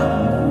you.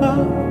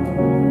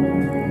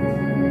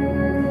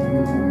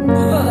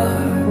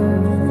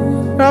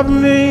 Wrap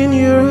me in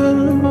your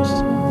arms.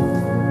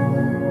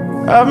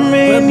 Wrap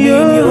me in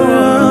your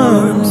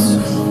arms.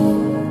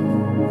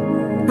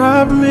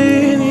 Wrap me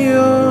in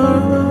your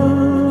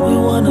arms. We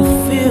wanna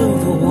feel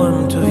the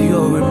warmth of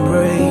your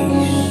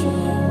embrace.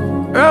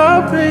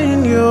 Wrap me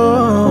in your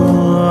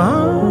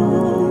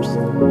arms.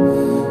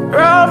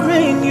 Wrap me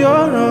in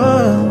your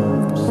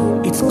arms.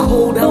 It's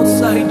cold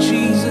outside,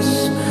 Jesus.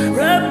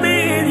 Wrap me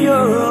in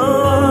your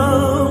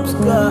arms,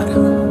 God.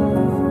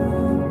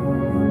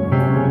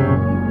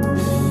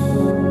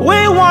 We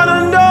wanna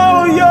know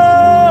you.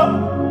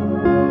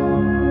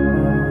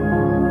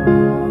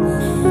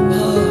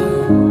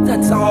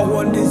 That's our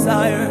one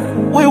desire.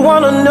 We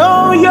wanna know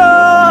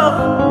your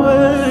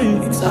way.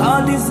 It's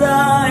our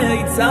desire,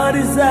 it's our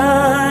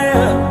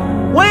desire.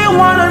 We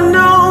wanna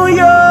know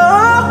your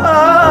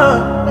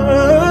heart.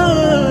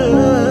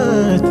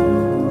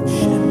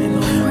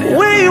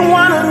 We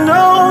wanna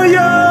know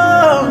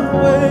your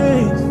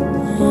ways.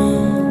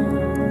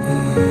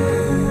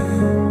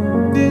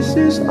 This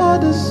is our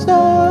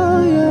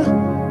desire.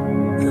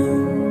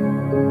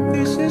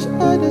 This is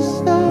our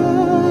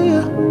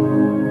desire.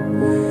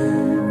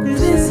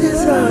 This is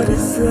our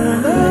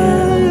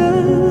desire.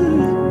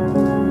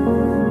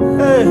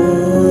 Hey,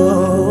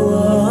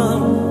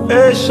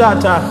 hey,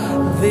 Shatta.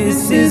 This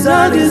is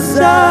our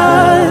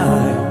desire.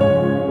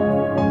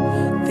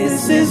 This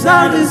is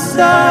our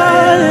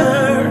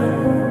desire.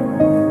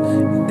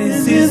 This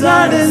is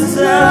our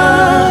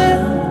desire.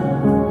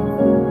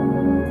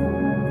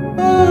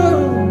 Oh,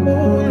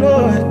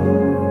 Lord.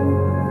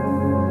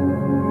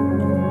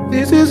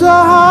 This is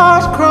our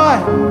heart cry.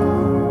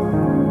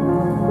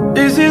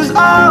 This is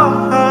our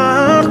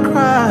heart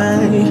cry.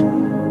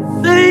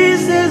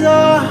 This is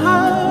our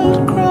heart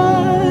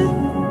cry.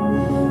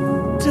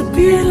 To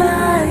be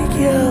like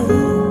you.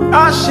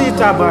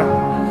 Ashitaba.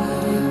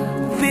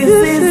 This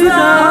is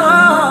our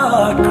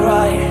heart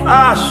cry.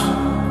 Ash.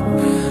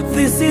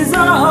 This is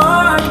our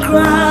heart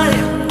cry.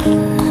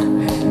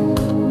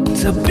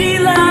 To be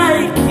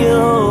like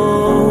you.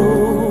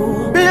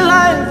 Be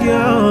like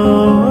you.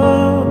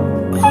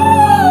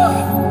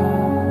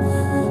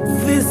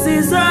 This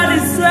is our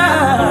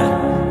desire.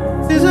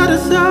 This is our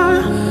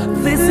desire.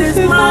 This is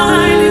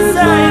my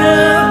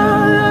desire.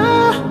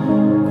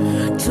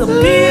 To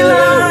be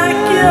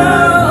like you.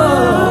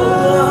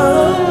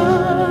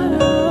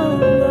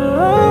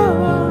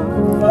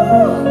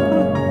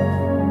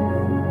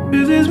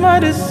 This is my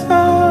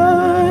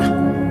desire.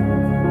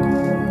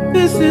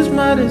 This is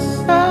my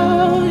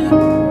desire.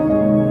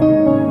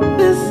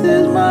 This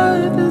is my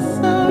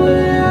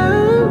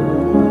desire.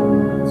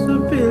 To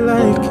be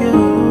like you.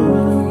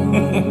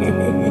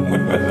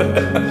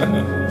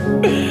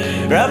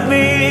 Wrap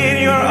me in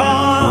your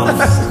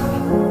arms.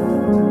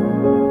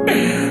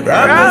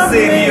 Wrap us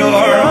in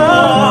your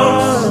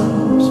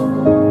arms.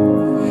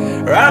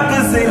 Wrap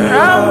us in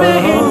your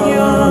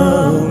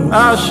arms.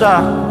 Asha.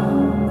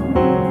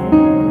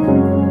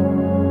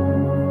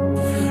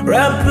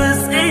 Wrap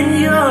us in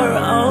your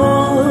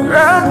arms.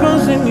 Wrap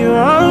us in your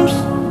arms.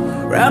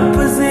 Wrap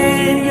us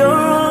in your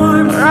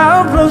arms.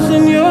 Wrap us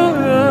in your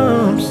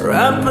arms.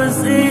 Wrap us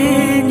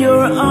in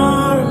your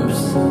arms.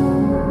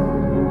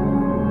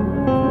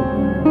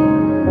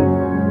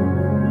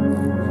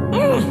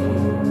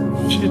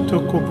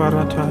 Shitoko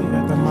parataya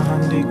the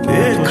mahandi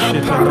keto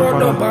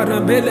shitala para.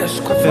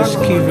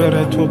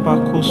 Eskivere to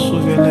baku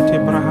suvelete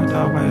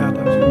brahata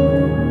bayada.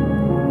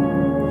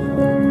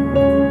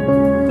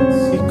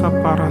 Sika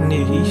parane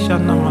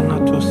hishana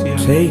manatosia.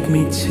 Take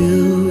me to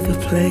the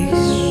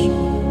place.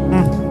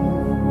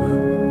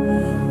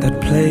 That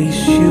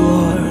place you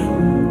are.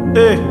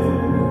 Hey.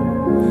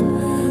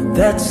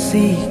 That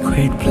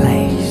secret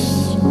place.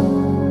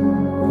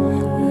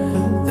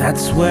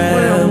 That's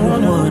where I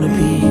wanna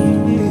be.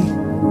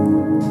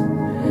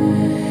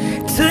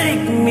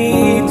 Take me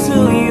to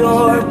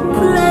your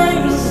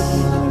place.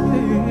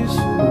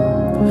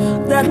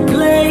 That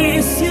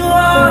place you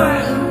are.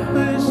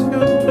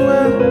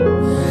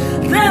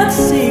 That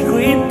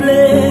secret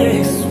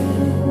place.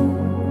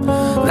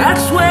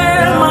 That's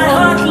where my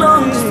heart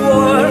longs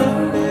for.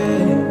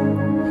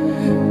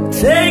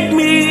 Take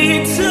me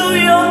to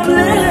your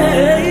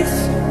place.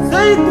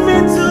 Take me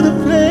to the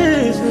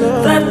place,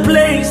 Lord. That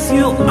place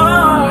you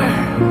are.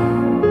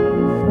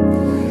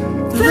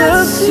 The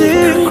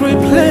secret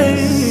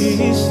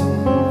place.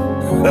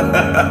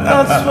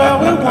 That's where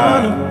we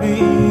wanna be.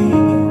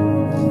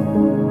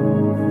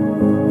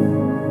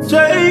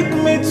 Take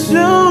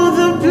to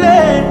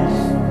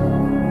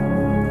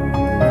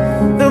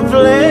the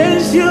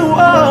place you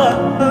are,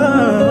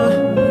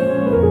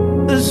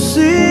 the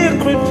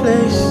secret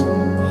place.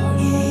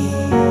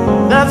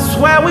 That's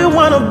where we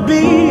wanna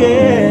be.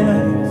 Yeah.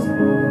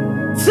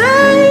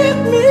 Take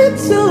me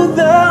to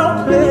the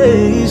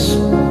place.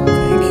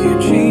 Thank you,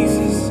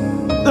 Jesus.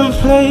 The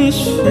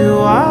place you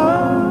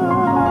are,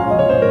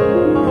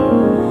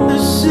 the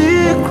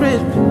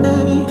secret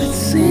place. The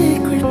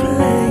secret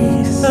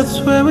place. That's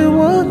where we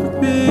wanna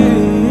be.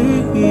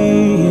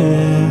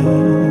 Yeah.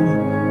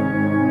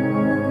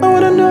 I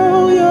wanna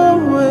know your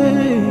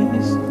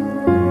ways.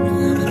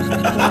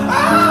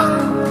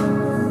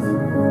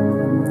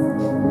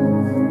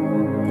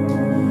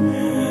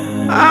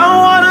 I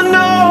wanna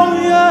know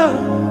your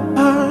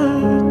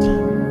heart.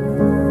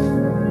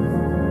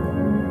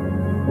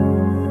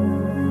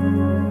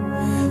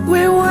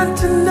 We want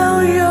to know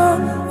your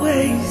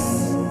ways.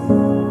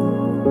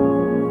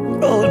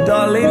 Oh,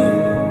 darling.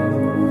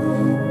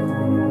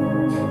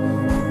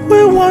 We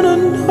wanna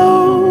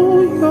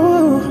know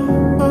your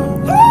heart.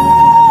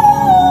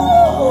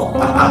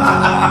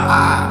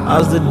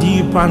 As the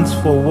deep pants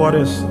for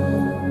waters,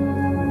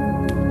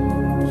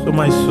 so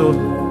my soul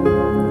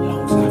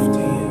longs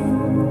after you.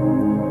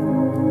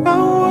 I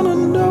wanna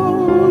know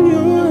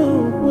your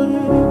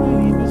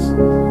ways.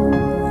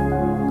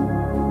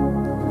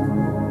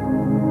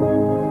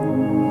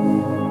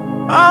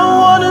 I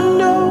wanna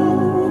know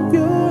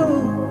your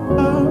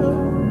heart.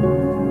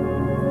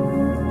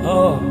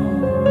 Oh,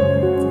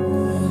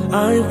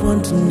 I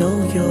want to know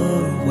your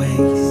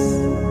ways.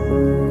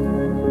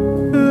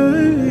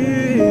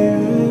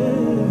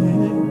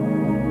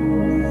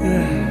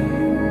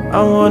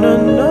 I wanna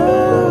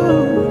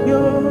know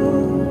your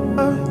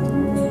heart.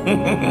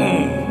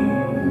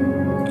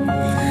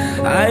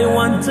 I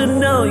want to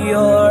know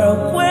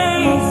your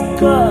ways,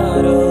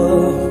 God.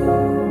 Oh,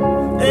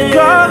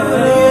 God,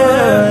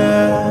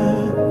 yeah.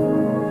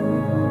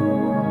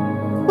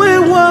 We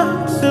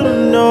want to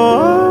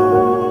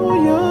know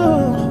your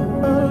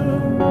heart.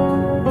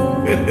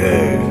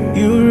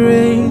 You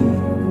reign,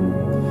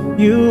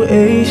 you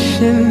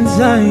ancient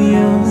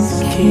Zion's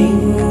King.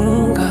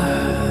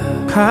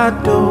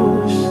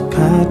 Kadosh,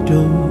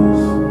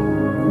 Kadosh.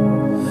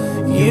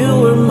 You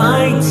were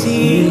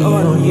mighty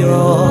on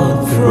your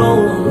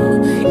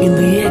throne. In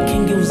the year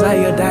King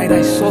Uzziah died,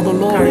 I saw the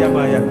Lord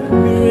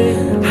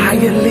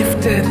high and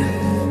lifted,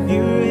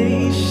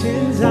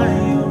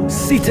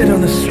 seated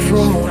on his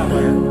throne,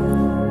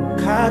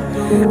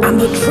 and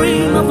the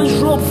train of his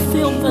robe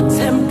filled the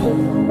temple.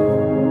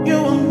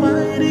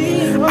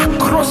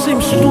 Across him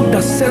stood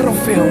the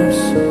seraphims,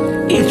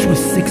 each with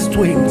 6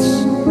 wings.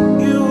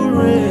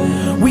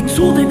 With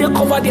 2 did they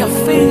cover their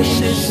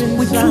faces,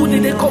 with 2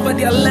 did they cover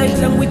their legs,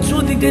 and with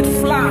 2 did they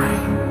fly.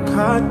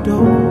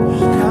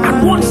 And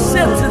one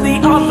said to the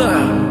other,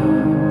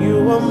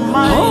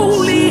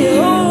 Holy,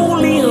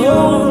 holy,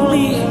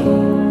 holy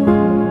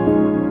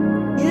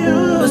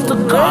is the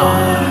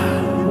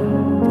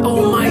God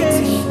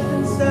Almighty.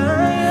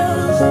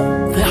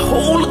 The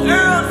whole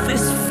earth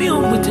is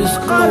filled with His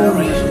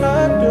glory.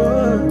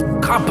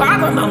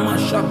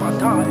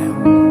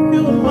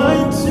 You're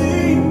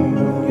mighty.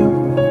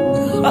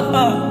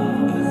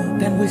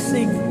 Then we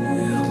sing,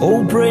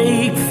 oh,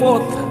 break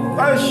forth,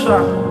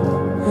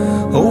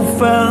 oh,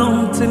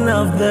 fountain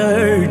of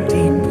the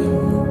deep,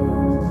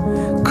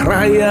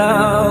 cry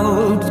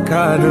out,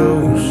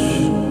 Kadosh.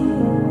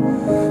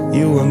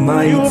 You are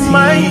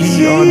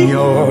mighty on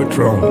your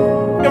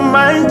throne. You're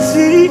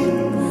mighty.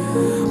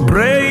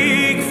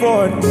 Break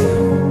forth,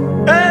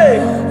 Hey,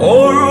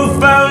 oh,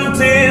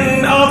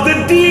 fountain of the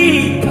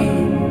deep,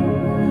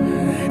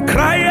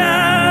 cry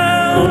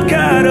out,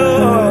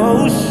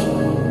 Kadosh.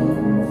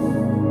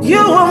 you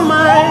are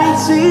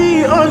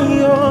mighty on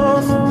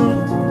your throne.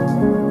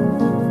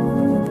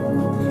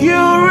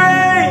 You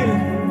reign,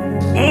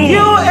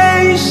 you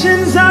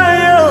ancient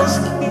Zion's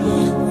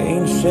King.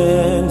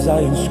 Ancient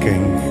Zion's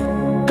King.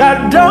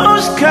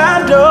 Kadosh,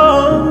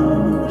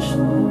 Kadosh.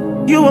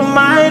 You are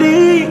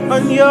mighty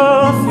on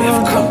your We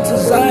have throne. come to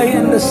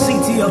Zion, the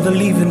city of the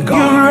living You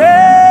God.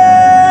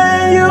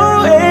 reign, you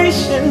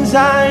ancient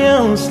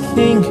Zion's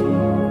King.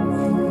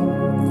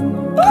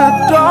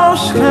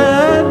 Kadosh,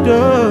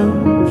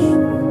 Kadosh.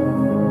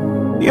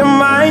 You're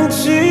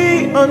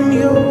mighty on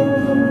your.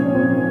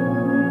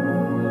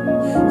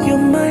 You're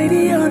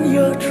mighty on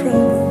your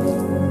throne.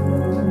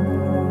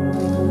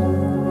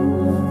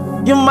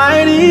 You're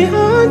mighty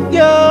on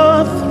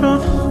your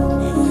throne.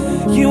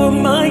 You are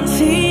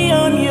mighty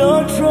on your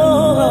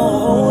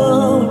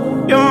throne.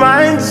 You're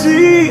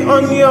mighty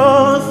on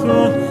your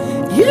throne.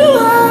 You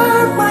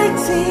are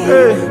mighty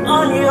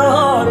on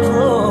your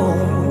throne.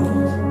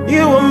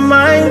 You are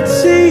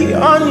mighty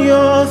on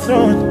your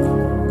throne.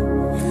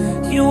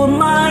 You are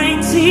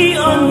mighty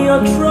on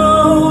your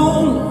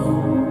throne.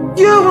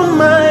 You are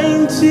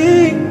mighty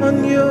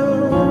on your.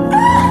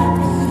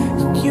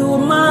 You are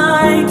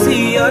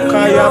mighty on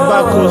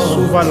Kayabako your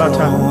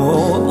Suvalata.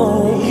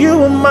 throne. You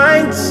are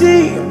mighty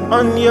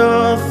on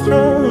your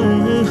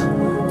throne.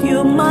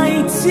 You're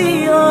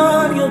mighty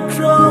on your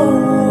throne.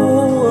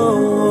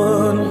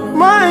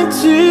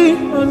 Mighty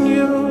on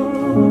you.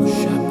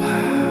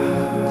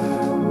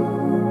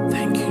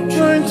 Thank you,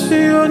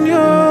 Mighty on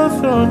your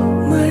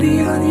throne.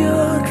 mighty on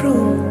your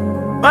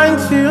throne.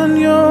 Mighty on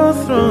your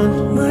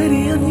throne.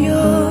 Mighty on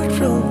your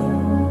throne.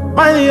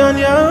 Mighty on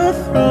your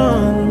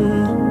throne.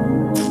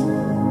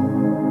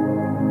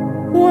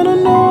 Wanna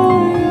know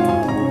you.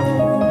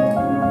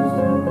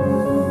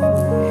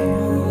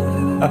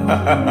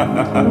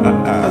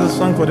 That's a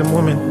song for the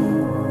moment.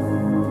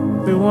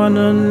 We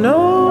wanna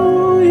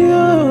know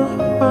your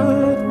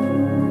heart.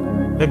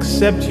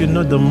 Except you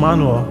know the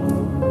manual.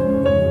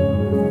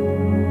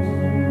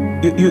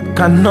 You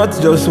cannot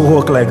just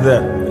walk like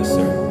that. Yes,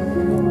 sir.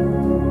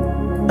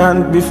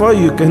 And before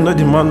you can know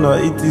the manual,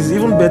 it is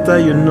even better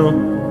you know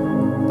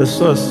the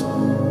source.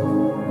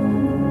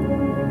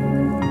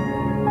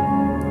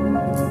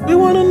 We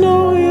wanna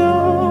know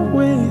your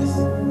ways.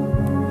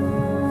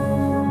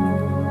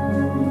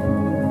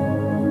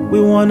 We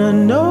wanna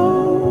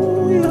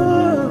know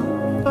your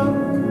heart.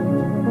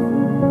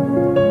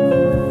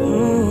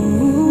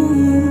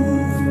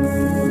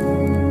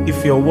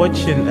 If you're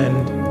watching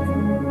and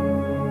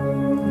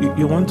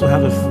you want to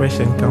have a fresh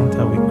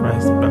encounter with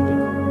Christ, probably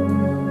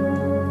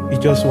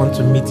you just want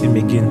to meet him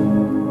again,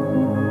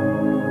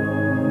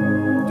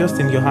 just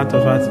in your heart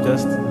of hearts,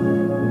 just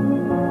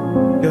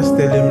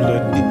tell him,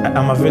 Lord,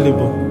 I'm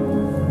available.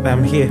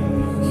 I'm here.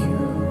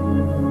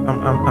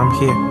 I'm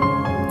here.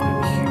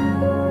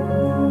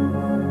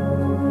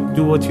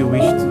 Do what you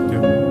wish to do.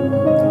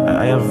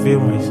 I avail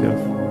myself.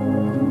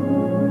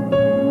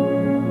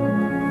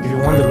 If you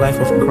want the life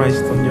of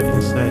Christ on your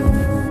inside,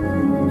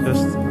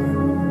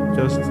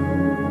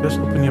 just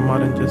open your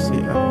mouth and just say,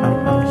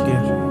 I'm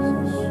here.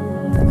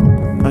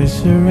 I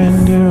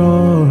surrender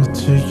all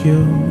to you.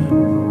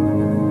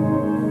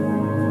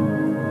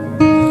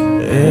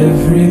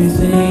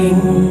 Everything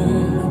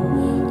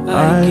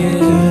I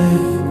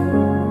give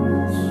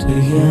to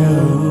you,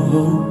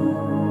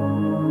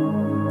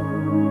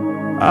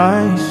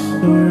 I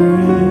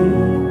surrender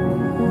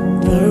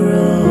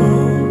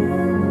all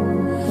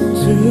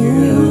to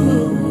you.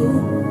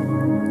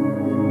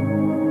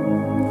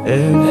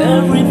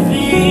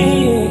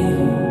 Everything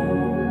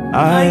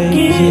I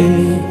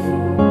give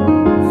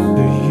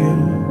to you,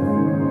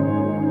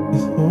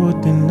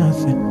 withholding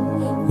nothing,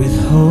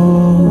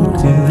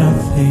 withholding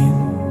nothing.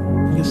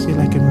 You say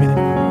like a minute.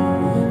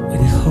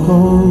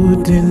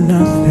 Withholding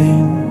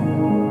nothing,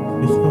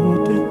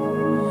 withholding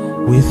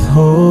nothing,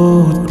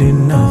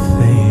 withholding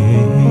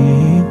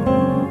nothing,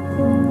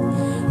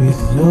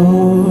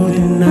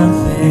 withholding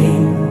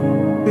nothing,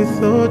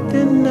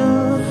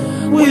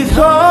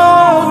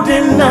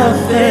 withholding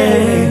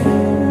nothing,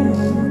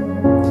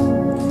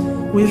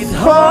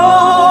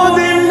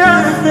 withholding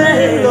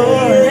nothing,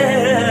 Lord.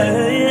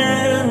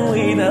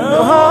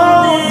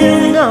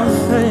 Withholding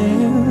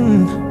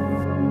nothing.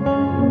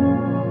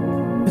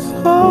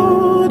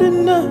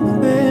 Withholding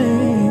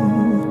nothing.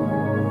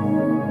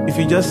 If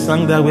you just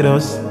sang that with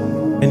us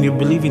and you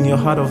believe in your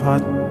heart of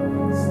heart,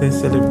 then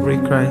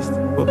celebrate Christ.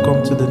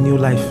 Welcome to the new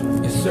life.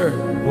 Yes, sir.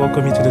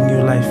 Welcome into the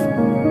new life.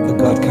 The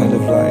God kind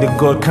of life. The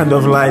God kind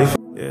of life.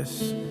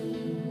 Yes.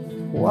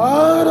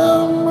 What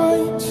a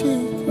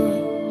mighty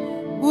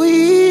God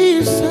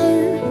we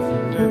serve.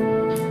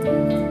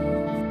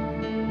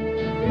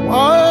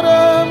 What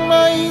a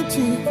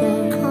mighty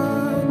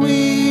God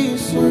we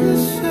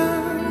serve.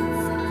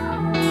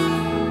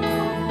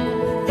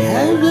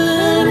 Heaven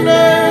and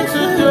earth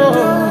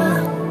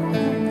adore.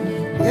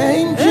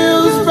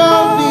 Angels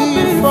bow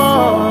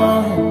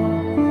before.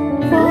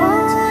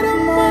 What a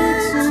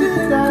mighty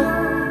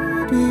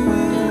God we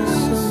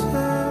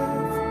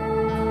serve.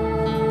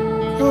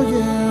 Oh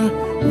yeah,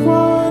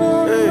 what a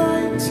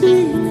mighty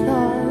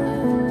God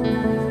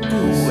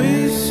we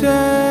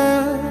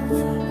serve.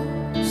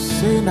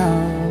 Say now,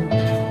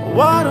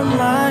 What a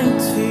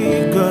mighty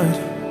God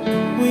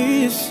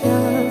we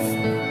serve.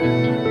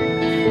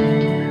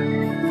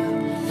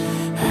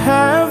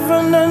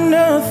 Heaven and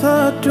earth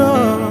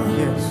adore.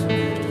 yes.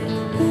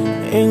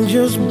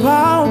 Angels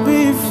bow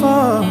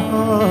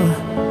before.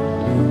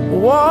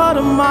 What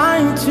a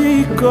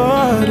mighty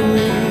God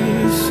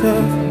we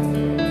serve.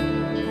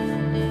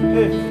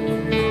 Hey.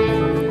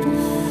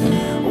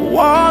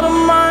 What a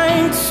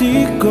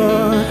mighty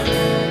God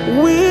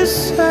we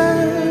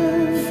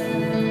serve.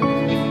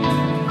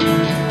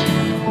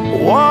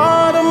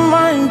 What a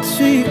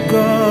mighty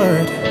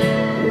God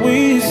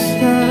we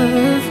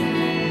serve.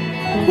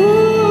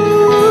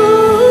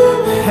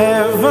 Ooh,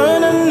 heaven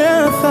and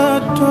earth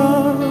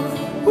adore.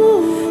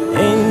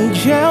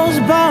 Angels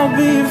bow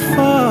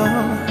before.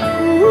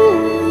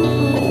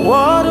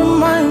 What a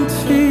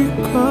mighty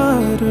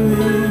God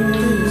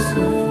we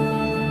serve.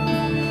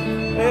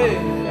 Hey,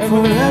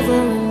 Forever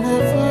and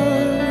ever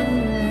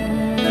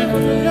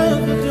heaven and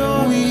earth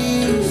adore. we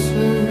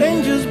serve.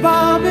 Angels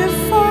bow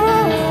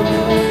before.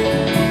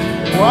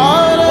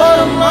 What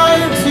a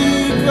mighty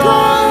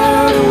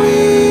God we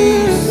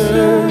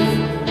serve.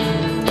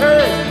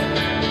 Hey,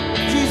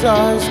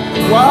 Jesus,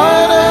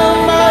 what a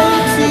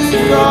mighty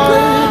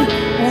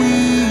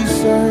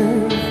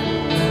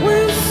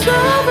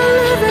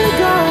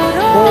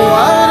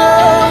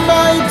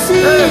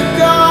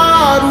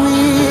God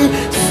we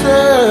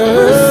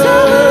serve.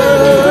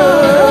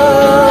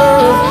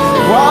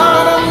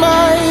 What a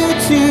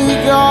mighty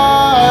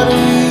God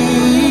we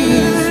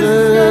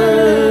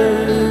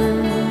serve.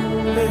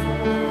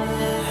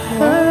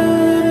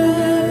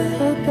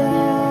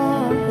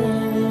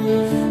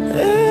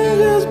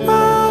 Angels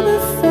bow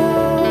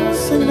before.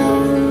 Sing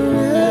now,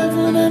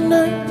 heaven and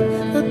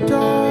earth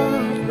adore.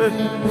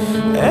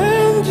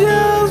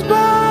 Angels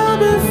bow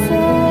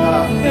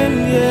before him,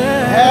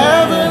 yeah.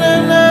 Heaven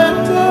and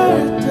earth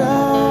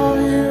adore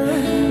you.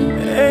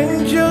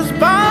 Angels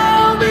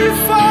bow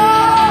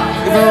before.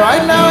 Even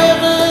right now,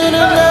 heaven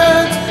and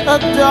earth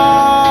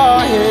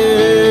adore you.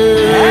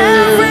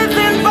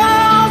 Everything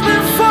bows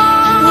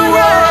before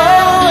you.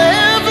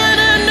 Heaven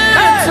and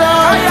earth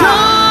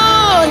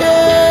adore you.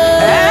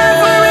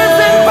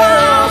 Everything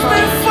bows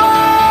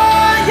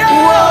before you.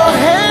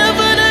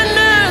 Heaven and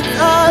earth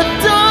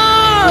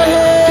adore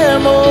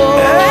him.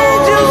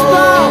 Angels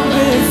bow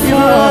before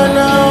You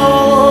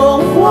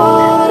know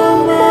what a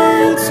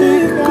mighty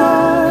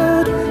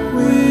God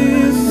we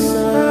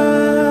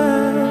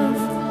serve.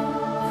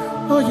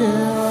 Oh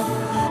yeah,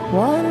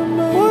 what a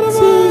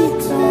mighty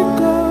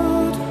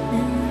God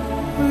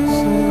we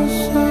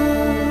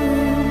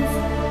serve.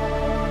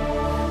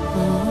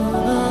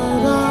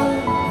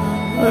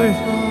 Hey,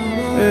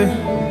 hey.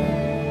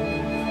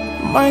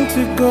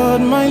 Mighty God,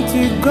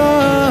 mighty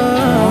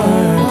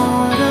God.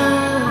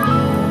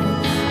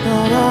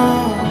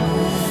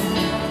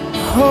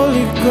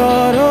 Holy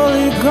God,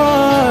 holy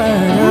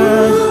God.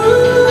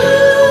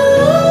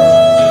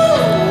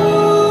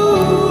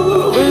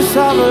 We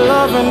serve a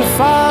loving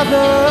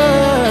Father.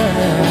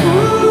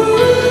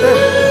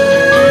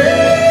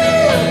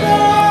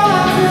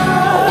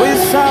 We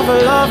serve a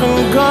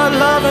loving God,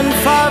 loving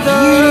Father.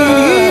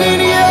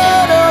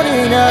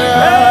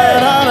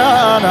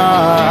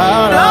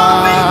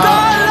 Loving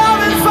God,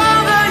 loving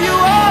Father, you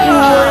are.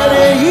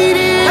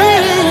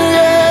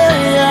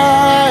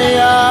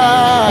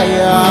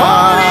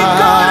 Holy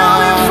God,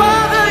 holy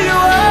Father, you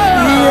are.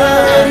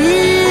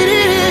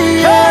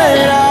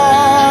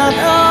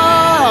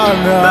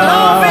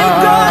 Loving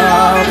God,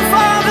 loving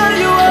Father,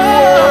 you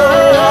are.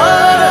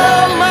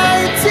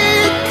 Almighty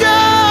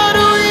God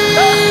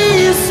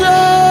we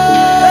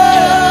serve.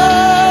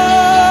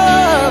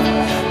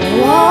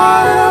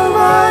 What a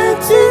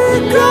mighty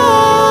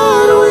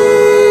God we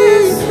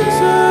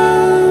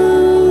serve.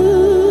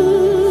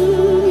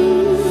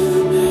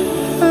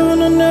 Heaven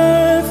and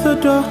earth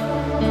adore.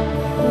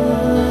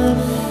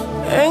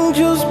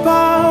 Angels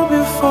bow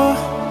before.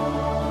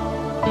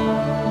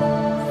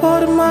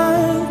 What a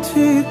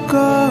mighty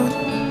God.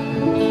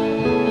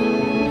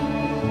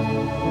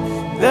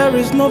 There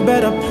is no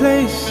better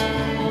place.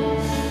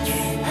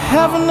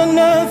 Heaven and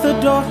earth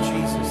adore.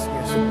 Jesus,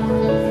 yes,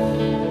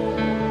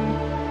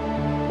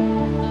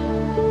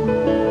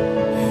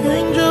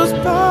 Angels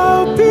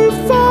bow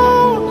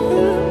before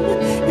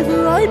him. Even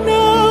right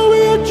now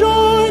we are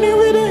joining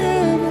with the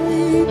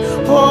heavenly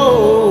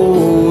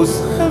hosts.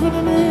 Heaven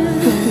and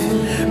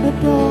earth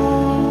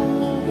adore.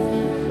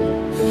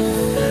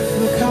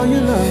 Look how you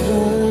love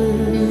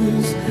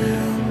us.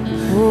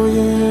 Oh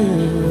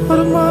yeah. what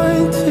a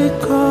mighty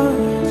God.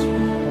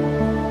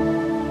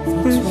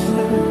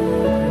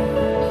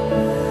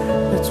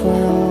 That's why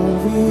all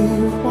we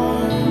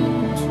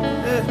want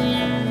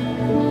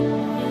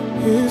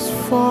is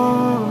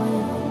for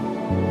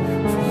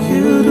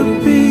you to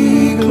be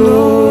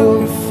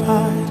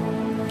glorified,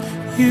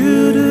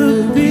 you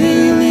to be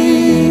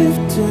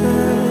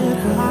lifted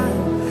high.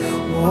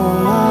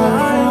 All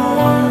I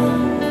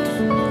want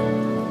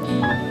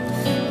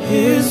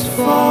is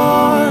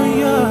for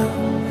you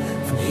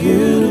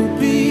to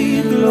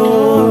be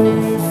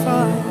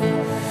glorified,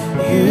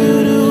 you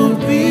to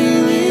be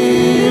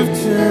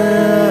lifted.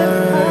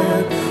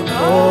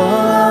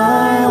 All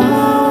I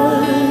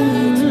want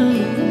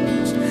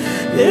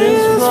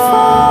is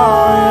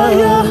for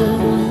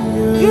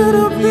you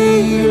to be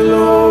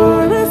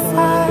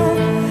glorified,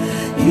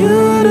 you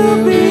to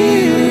be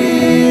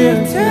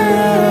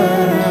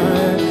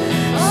lifted.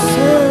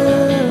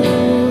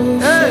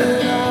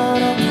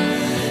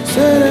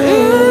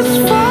 It's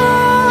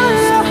for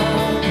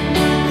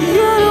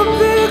you to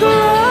be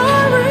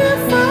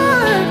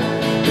glorified,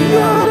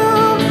 you to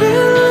be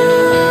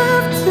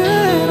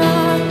lifted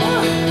up.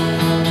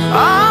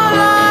 All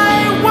I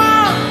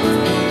want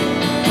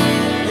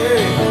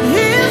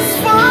is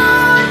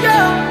for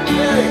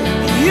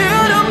you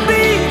to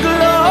be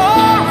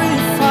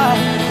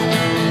glorified,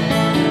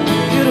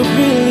 you to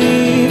be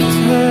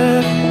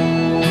lifted.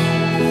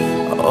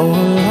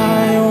 All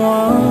I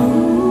want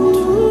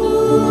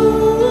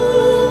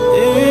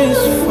is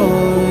for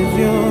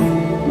you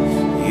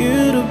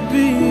to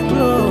be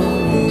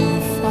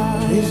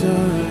glorified,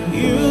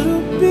 you to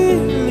be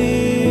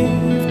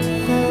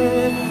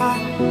lifted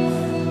high.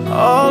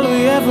 All we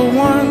ever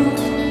want,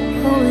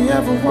 all we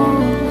ever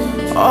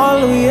want, all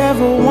we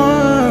ever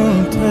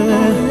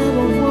wanted,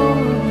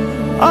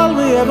 all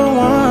we ever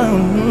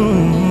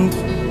want,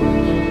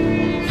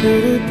 you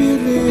to be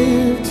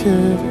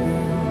lifted.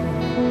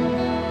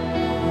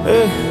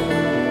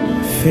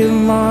 Fill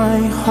my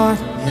heart,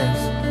 Yes.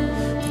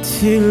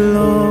 till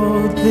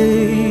all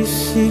they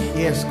see,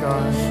 Yes,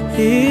 God.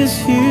 is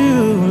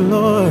you,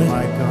 Lord.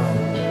 My God.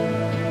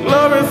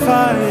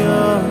 Glorify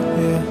your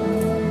name.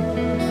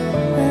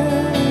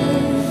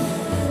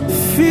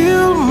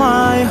 Fill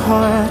my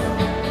heart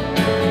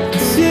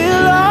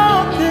till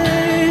all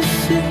they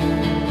see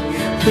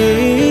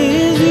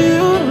is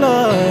you,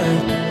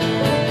 Lord.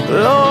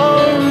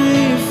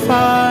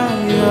 Glorify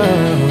your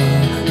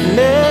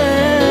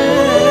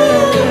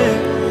name.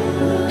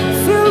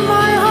 Fill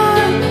my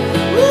heart.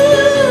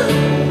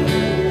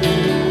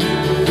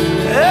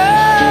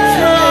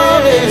 Till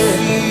all they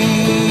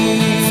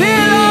see.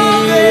 Till all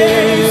they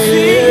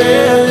see.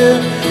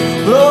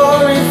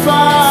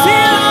 Glorify.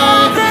 Till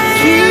all they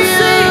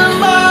see.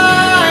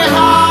 My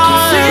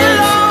heart. Till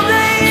all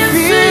they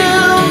see.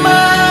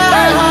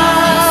 My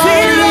heart.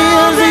 Till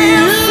all they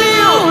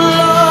see.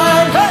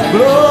 Lord.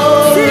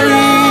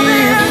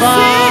 Glorify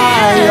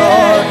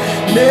your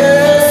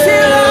name.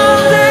 Till all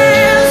they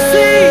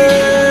see.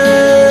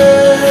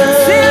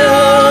 Till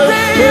all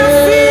they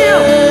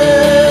feel.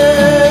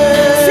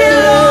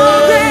 Till all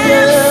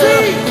they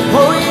see.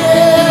 Oh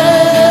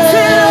yeah.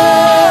 Till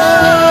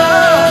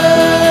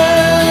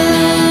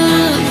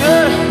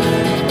all.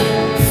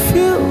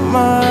 Fill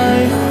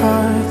my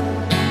heart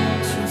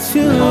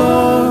till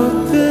all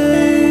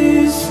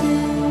they see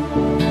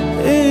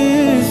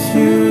is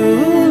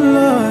you,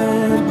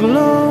 Lord.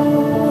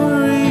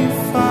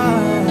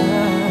 Glorify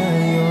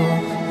your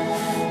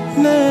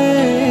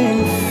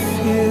name.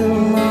 Fill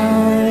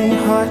my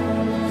heart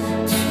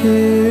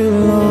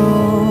till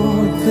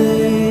all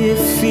they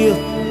feel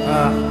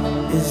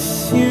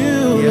is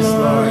you, Yes,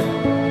 Lord.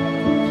 Lord.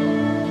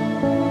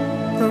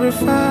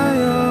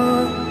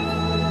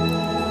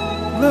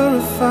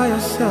 Glorify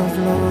yourself,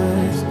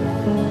 Lord.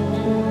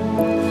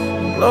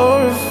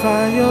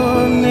 Glorify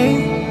your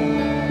name.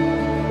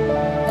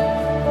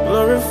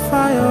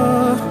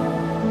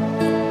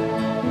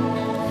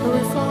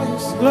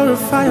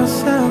 Glorify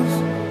yourself.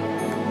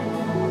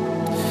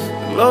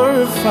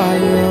 Glorify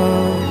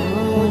your.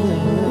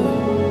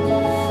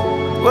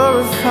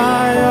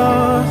 Glorify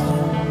your.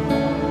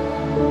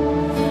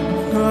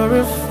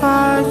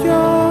 Glorify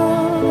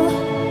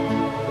your.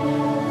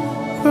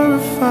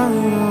 Glorify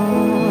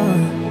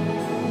your.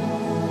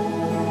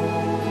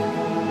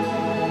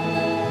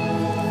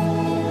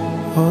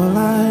 All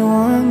I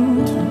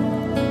want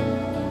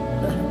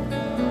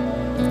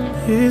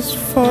is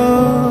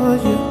for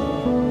you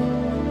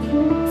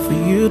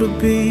to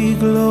be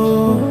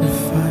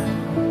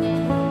glorified,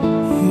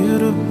 you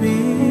to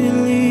be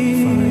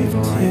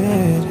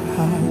lifted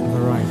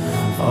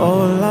high.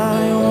 All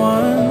I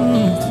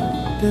want,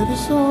 that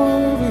is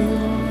all we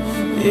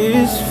want,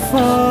 is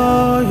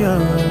for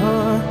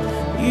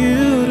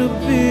you to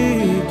be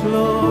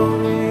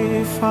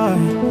glorified,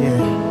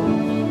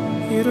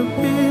 you to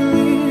be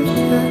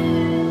lifted.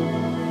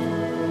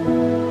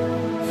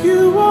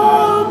 You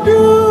are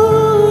beautiful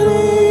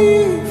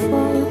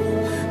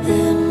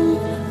in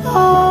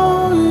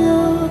all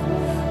your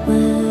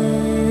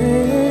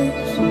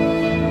ways.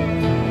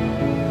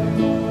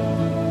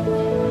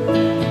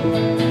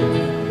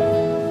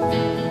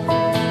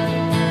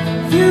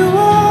 You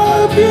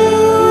are beautiful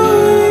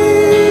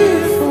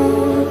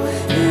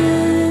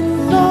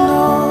in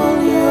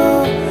all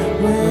your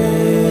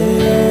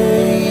ways.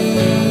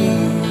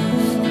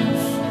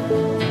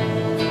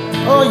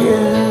 Oh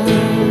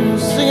yeah,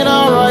 sing it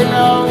out right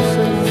now.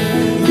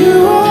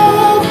 You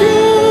are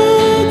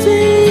beautiful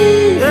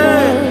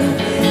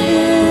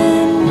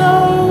in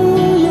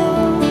all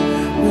your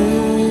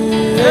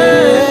ways.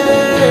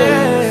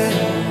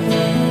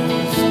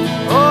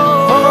 Oh,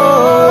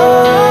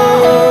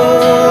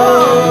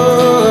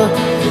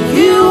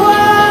 you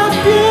are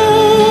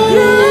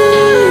beautiful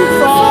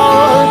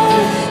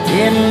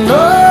in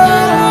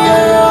all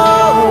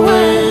your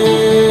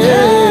ways.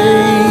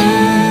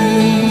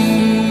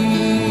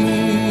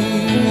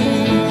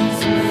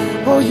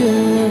 Oh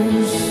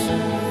yes,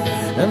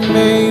 and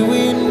may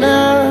we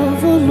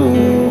never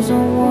lose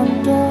our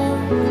wonder.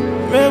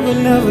 May we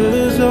never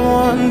lose our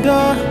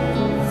wonder.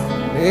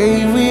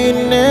 May we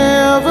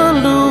never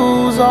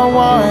lose our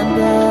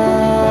wonder.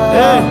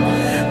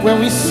 When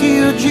we see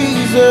you,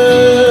 Jesus,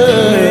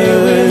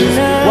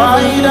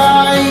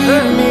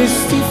 wide-eyed,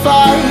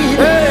 mystified,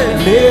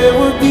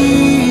 never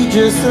be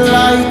just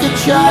like a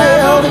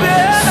child,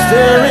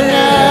 staring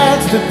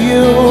at the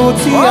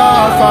beauty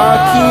of our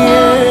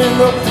King.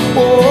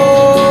 Oh,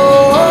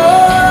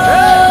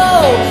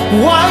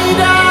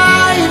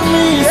 wide-eyed,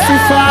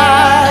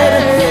 mystified,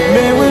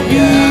 may we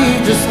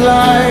be just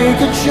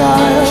like a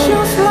child,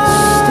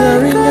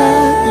 staring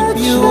at the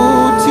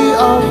beauty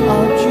of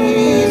our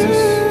Jesus.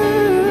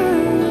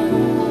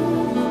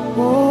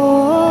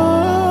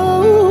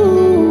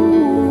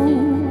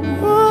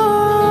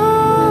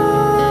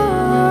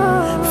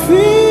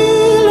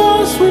 Fill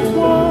us with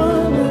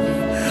wonder.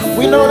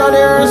 We know that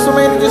there are so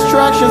many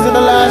distractions in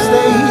the last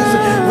days.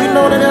 We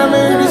know that there are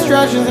many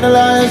distractions in the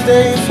last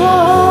days.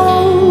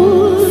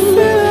 Oh,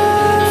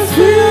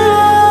 fill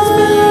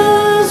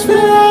us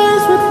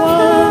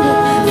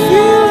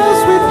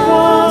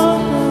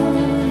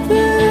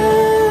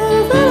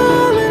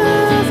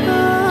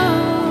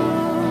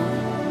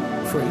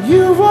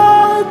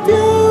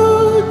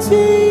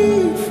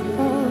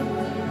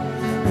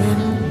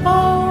in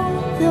all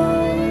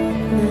your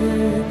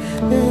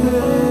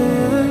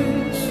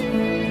ways.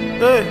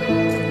 Hey.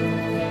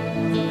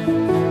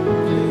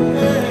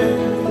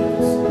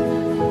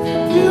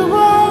 You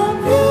are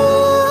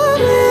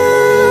beautiful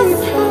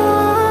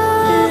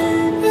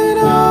in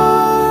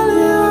all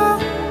your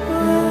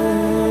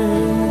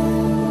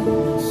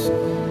ways.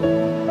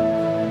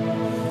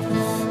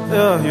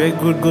 Oh, you're a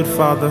good, good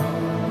father.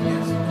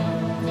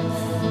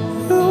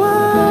 You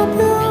are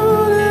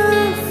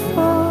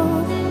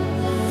beautiful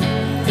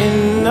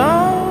In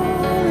all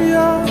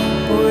your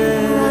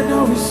ways. I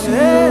know we see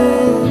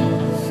you,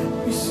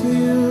 we see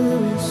you,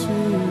 we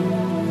see you.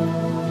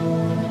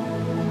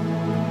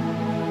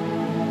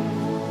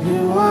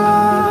 You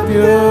are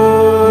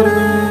beautiful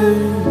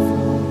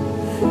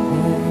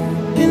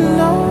in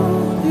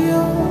all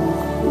your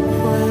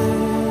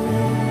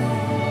ways.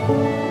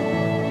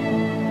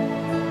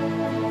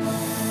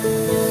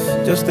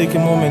 Just take a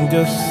moment,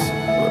 just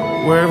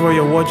wherever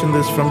you're watching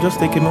this from, just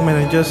take a moment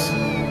and just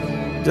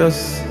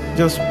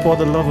pour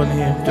the love on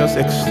him, just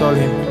extol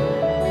him.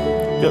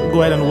 Just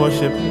go ahead and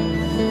worship.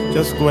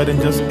 Just go ahead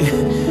and just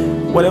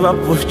whatever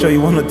posture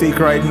you want to take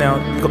right now.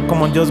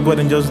 Come on, just go ahead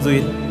and just do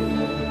it.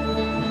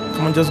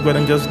 Come on, just go ahead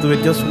and just do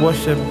it. Just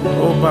worship.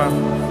 Oh, back.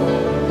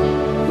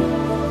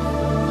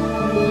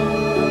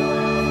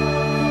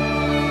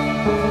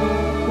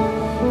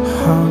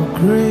 How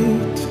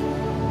great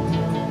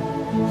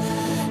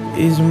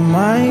is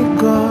my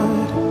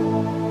God?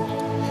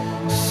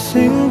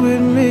 Sing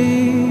with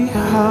me,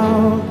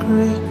 how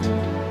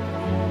great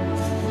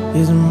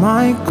is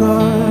my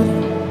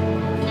God?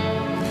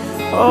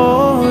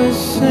 Always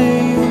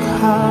sing,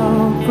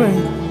 how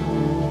great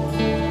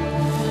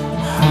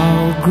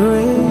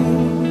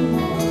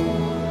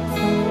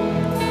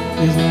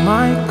is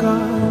my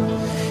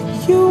God?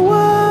 You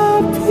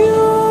are beautiful.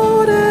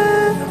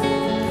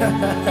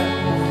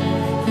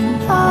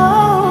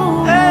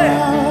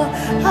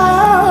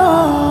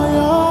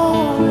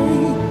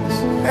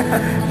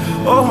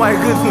 Oh my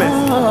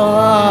goodness.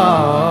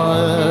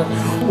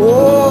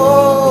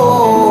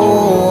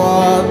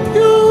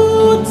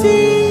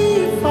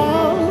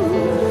 Beautiful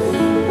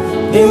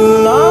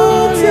in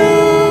all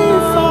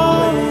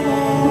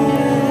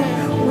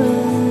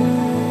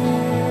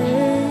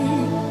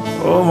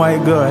Oh my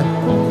God.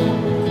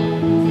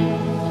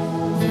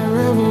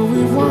 wherever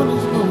we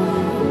want to go.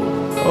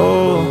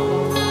 Oh,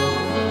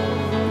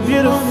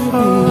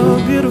 beautiful,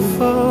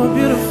 beautiful,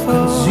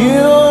 beautiful.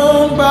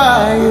 Consumed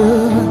by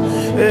you,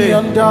 Hey. be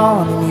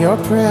undone in your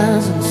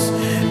presence.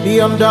 Be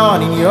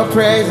undone in your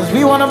presence.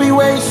 We want to be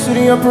wasted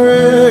in your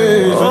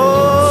presence. Oh,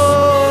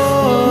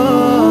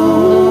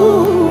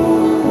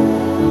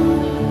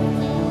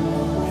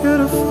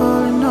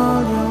 Beautiful in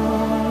all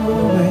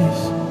your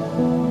ways.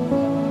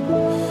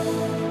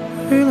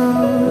 We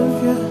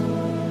love you.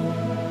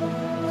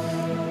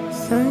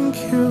 Thank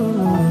you,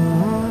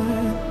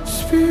 Lord.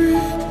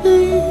 Spirit,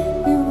 lead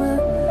me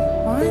where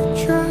my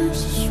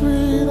choice is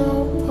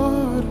without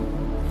pardon.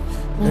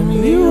 Let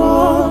me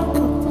walk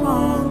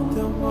upon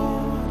the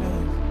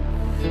water.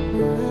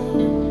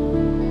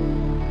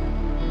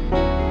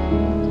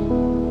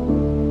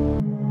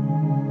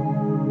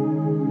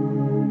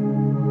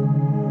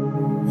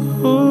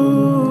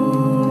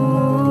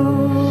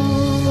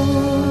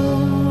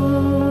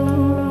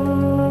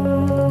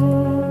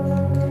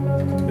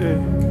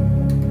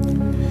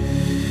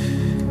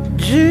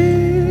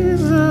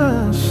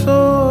 Jesus,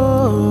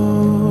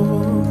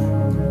 oh,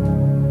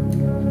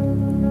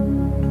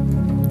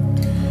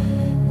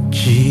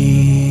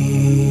 Jesus,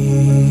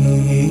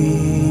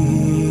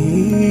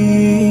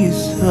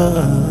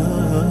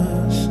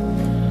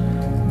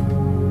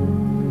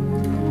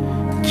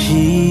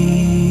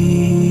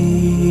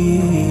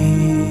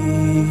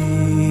 Jesus,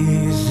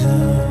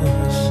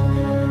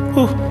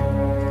 oh.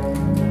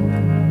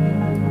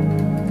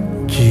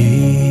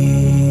 Jesus,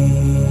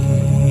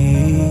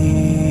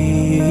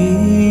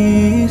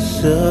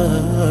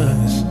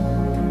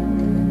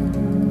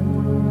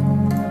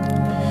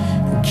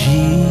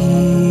 Jesus.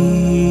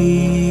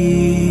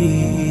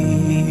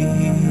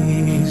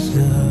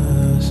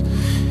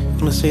 I'm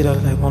gonna say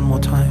that like one more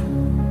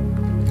time.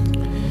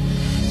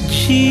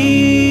 Jesus,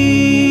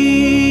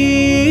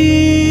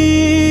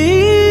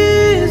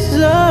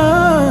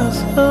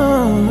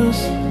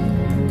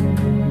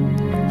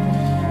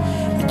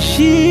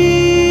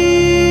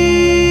 Jesus.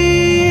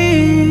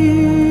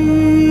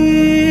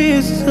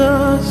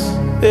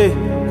 hey,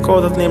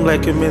 call that name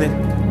like a minute.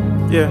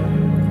 Yeah.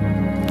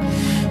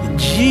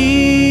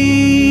 Jesus,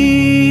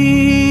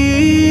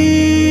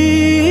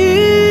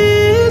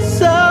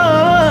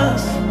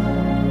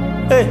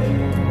 Hey.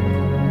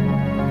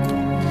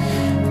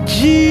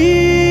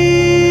 Jesus,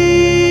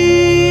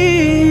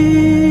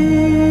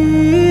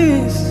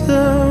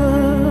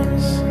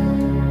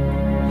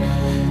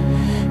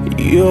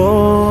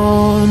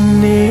 your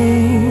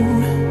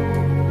name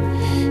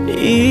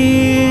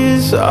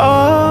is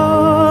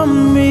a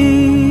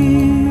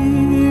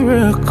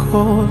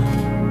miracle.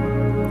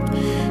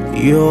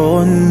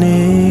 Your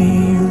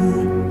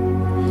name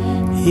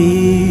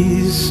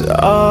is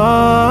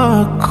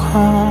a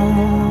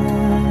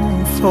comforter.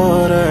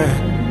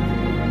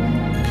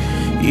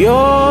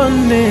 Your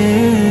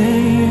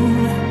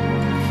name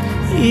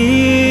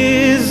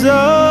is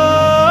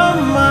a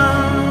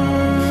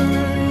mighty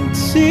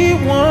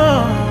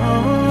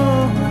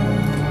one,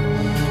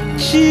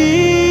 Jesus.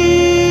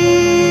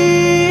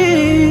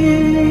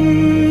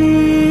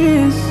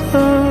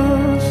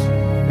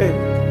 Hey.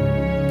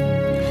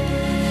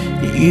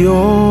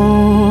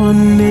 Your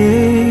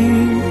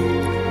name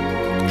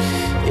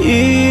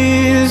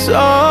is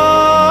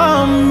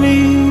a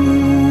miracle.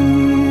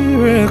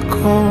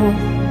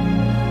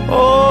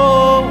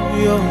 Oh,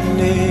 your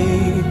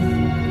name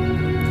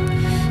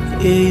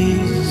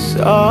is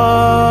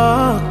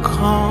a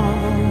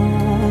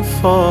comforter.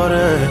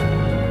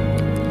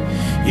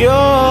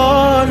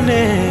 Your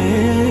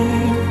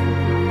name,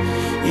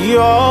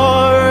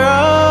 you're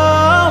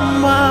a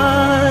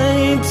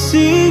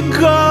mighty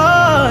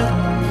God,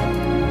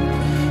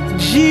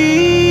 Jesus.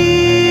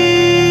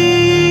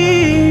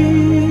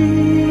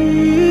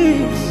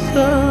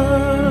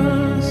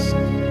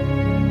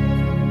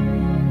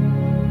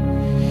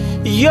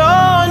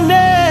 Your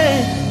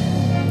name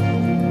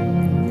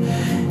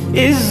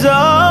is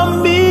a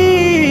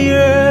miracle.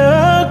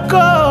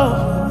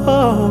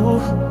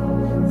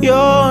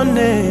 Your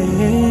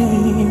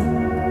name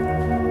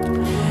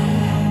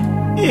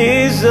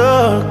is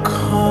a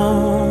comforter.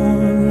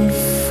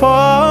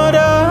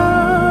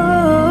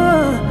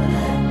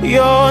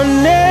 Your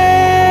name,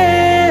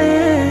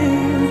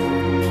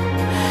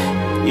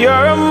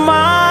 you're a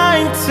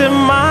mighty,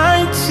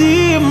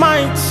 mighty,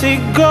 mighty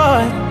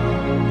God.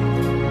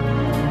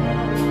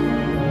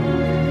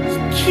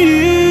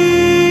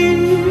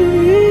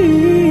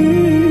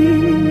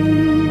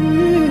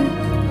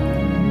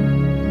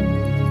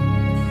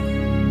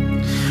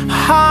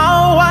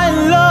 How I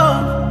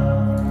love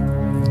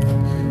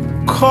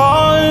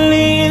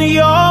calling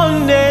your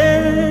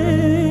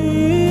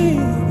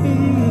name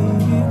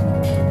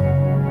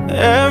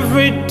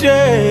every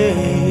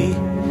day.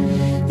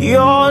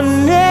 Your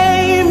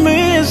name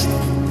is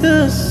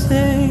the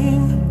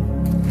same.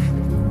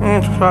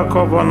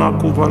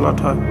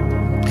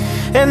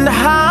 And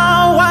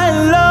how I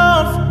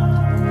love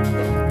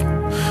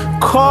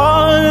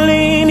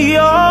calling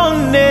your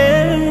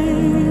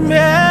name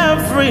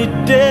every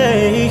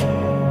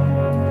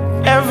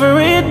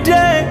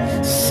day,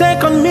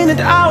 second, minute,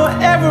 hour,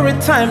 every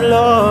time,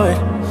 Lord.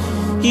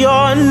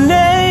 Your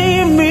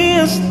name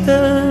is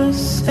the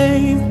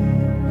same.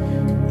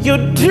 You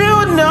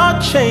do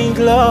not change,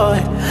 Lord.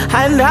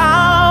 And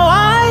how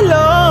I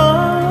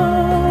love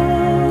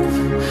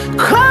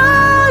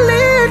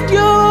calling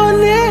your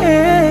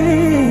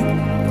name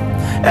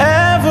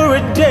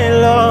every day,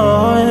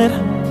 Lord.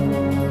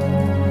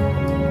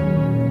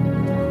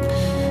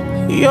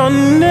 Your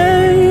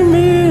name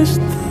is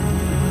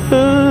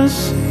the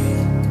same.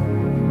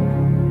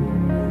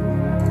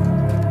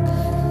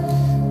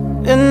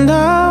 And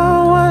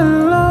how I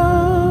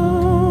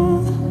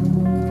love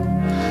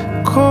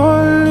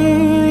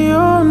calling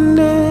your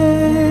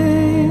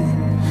name,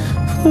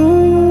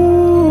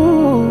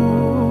 ooh,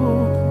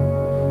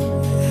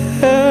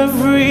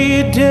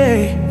 every day.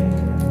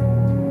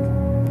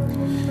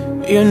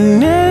 Your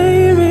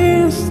name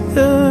is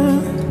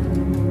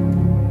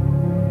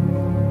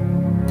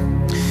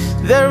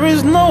there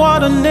is no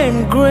other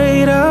name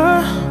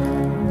greater.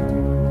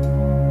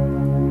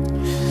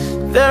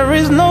 There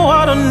is no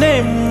other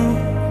name.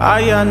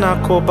 Ayana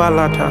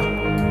Kobalata.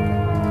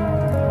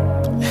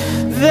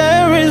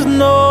 There is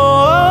no,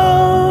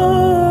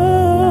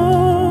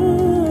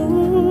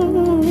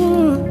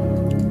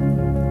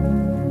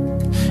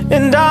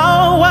 and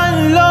how I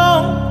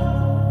love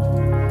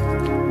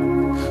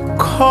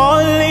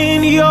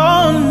calling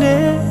your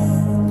name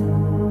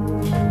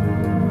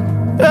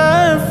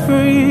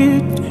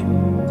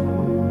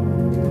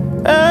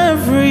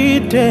every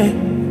day.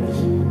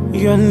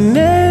 Your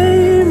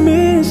name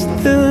is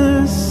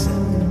the same.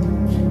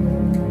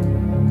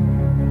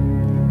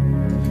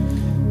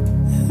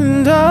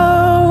 And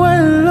how I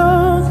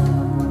love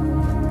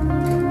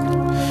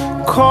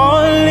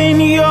calling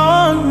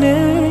your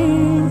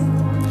name.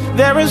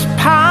 There is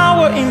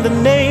power in the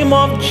name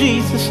of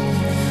Jesus.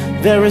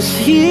 There is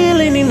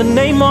healing in the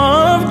name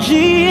of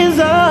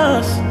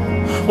Jesus.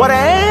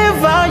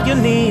 Whatever you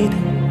need.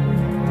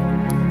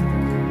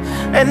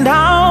 And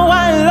how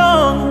I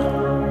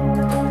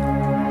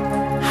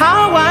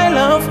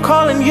love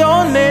calling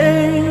your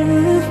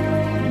name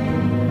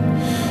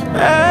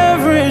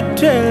every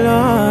day,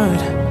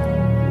 Lord.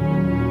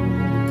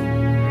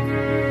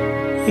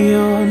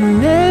 Your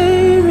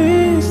name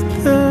is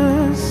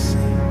the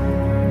same.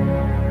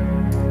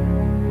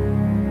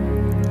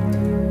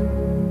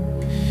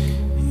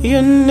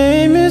 Your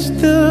name is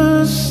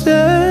the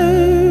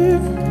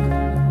same.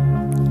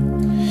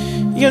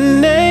 Your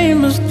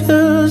name is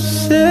the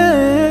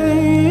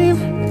same.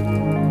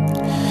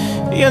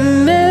 Your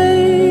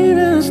name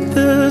is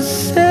the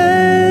same.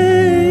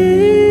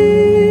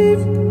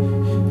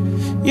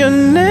 Your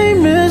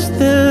name is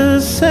the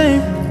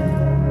same.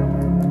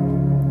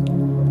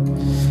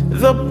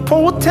 The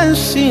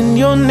potency in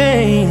your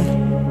name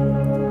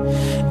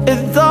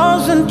it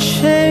doesn't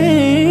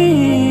change.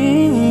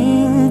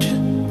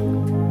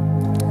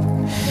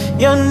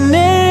 Your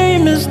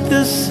name is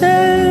the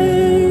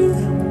same.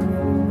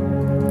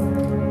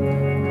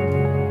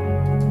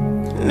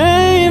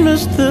 Name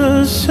is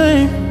the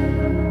same.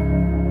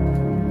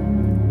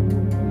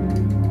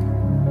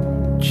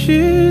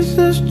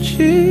 Jesus,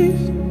 Jesus,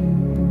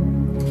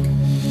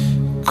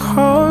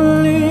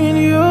 calling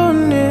your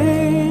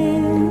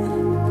name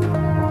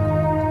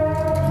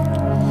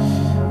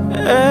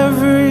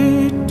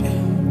every day.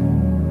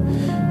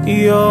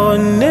 Your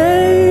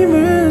name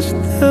is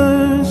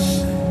the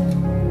same.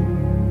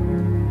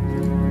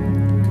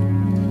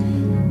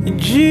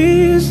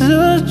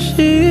 Jesus,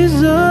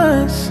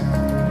 Jesus,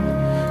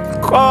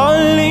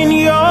 calling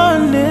your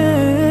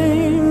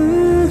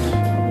name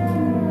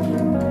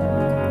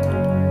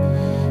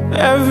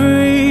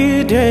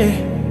every day.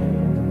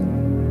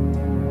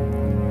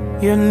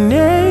 Your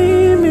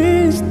name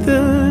is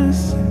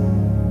this.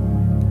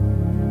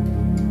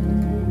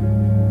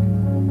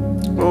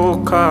 Oh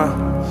God,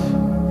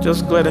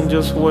 just go ahead and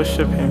just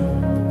worship Him.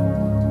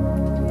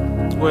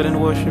 Go ahead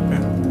and worship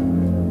Him.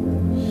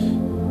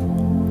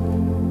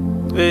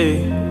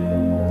 Hey.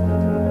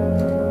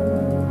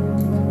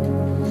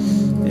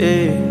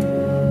 Hey.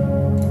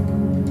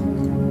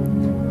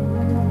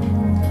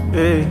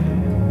 Hey.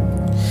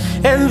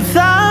 And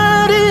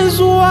that is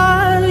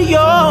why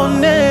your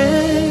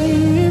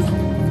name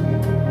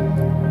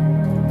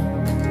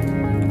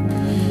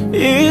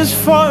is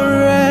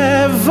forevermore.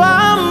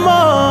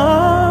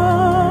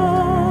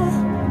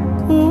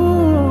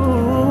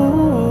 Ooh,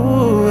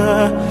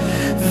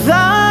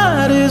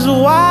 that is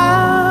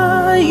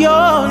why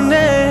your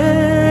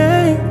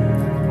name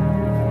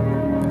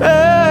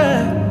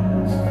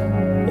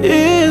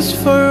is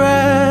forevermore.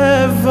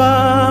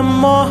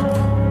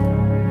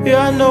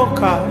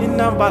 Yanoka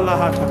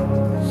inabalahata.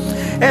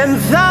 And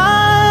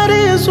that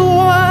is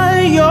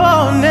why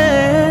your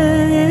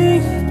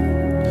name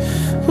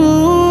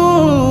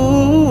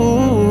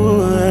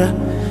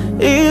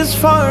is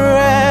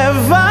forevermore.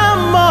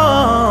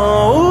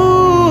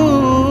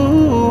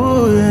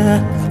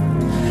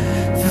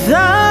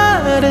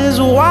 That is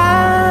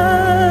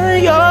why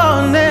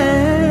your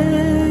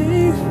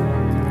name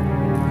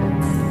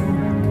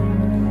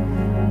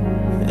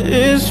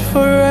is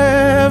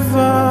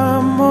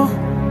forevermore.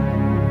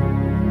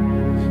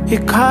 He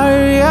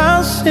carry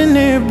us in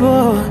a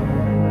boat,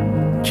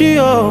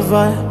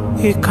 Jehovah.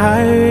 He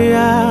carry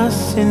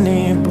us in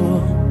a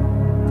boat.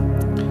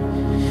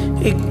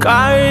 He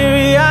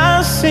carry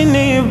us in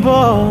a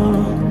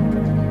boat,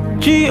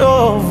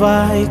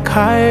 Jehovah. He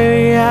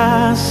carry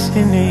us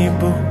in a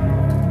boat.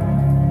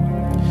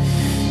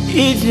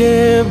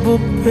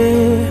 Ijebupe,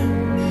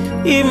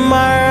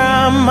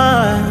 Imarama.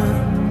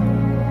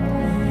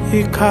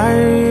 He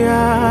carry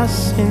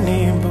us in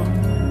a boat.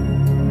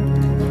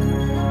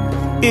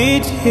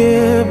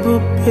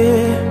 Ijebupe,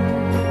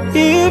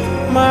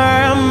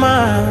 Imarama.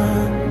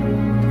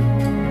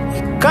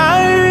 He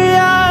carry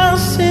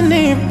us in a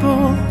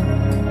boat.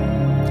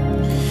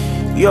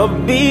 You're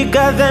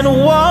bigger than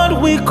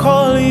what we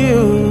call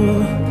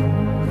you,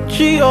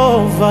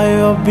 Jehovah.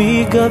 You're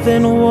bigger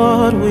than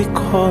what we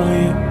call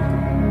you.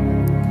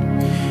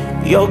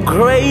 You're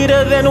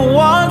greater than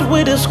what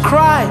we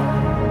describe,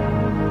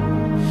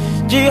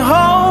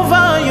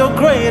 Jehovah. You're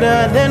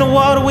greater than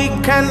what we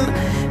can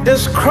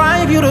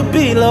describe you to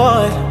be,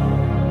 Lord.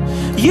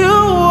 You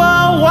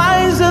are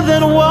wiser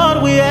than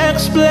what we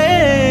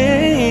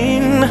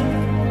explain.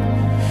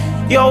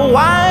 You're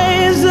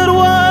wise at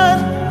what?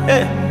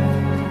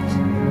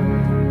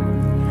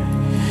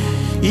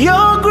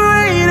 You're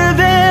greater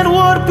than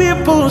what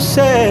people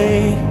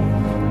say.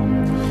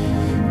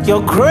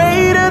 You're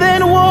greater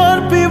than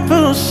what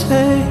people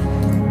say.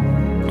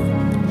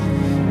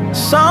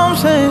 Some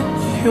say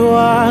you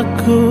are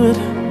good,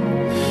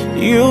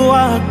 you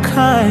are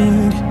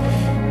kind.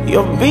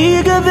 You're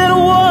bigger than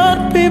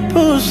what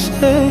people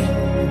say.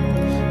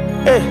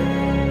 Hey,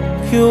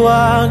 you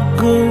are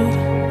good,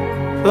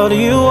 Lord,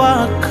 you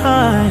are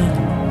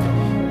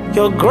kind.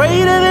 You're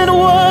greater than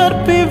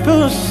what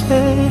people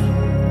say.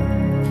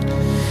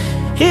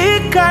 He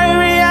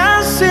carry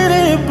us in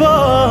a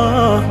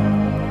boat.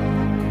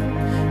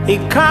 He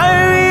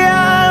carry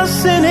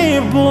us in a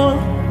boat.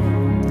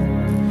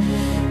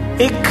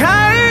 He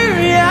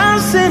carry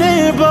us in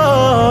a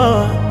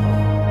boat.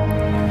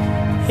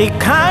 He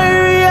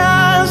carry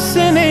us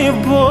in a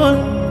boat.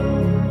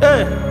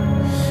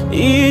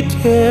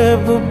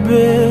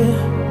 Itebube,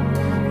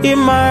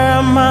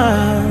 Imarama.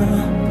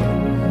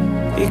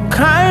 He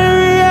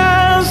carry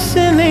us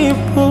in a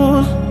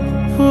boat.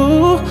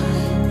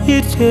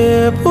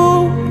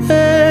 Itebube,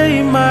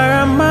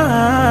 Imarama.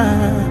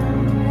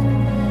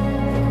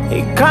 He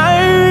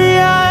carry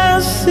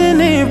us in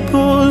a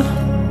boat.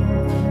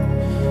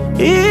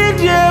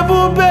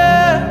 Itebube,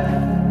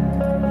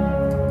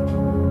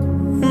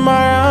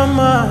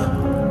 Imarama.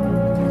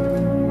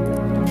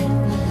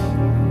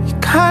 He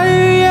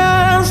carry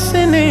us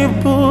in a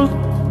boat.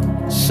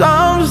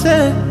 Some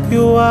say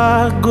you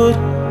are good,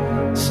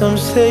 some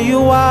say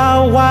you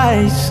are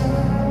wise.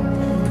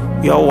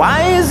 You're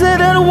wiser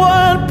than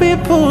what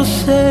people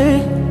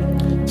say.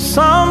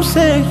 Some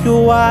say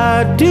you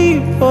are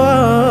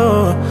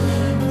deeper.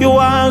 You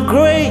are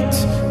great.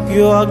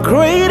 You are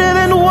greater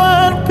than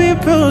what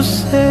people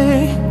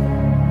say.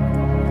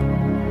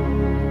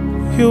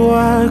 You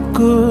are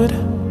good.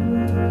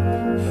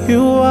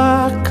 You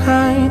are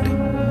kind.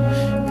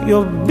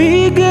 You're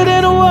bigger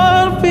than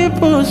what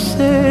people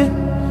say.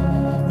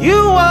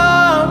 You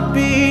are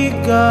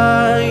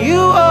bigger.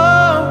 You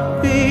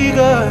are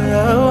bigger.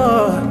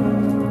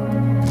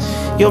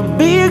 You're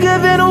bigger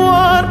than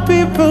what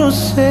people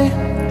say.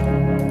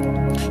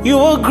 You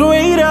are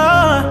greater.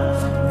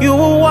 You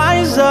are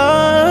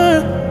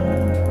wiser.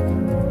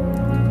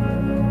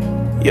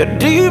 You're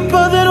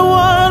deeper than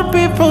what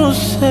people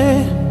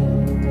say.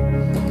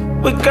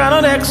 We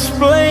cannot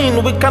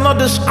explain, we cannot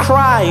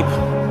describe.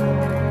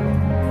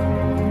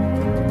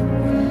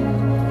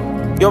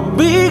 You're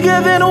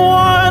bigger than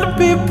what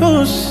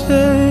people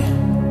say.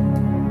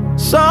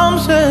 Some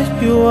say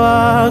you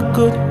are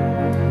good.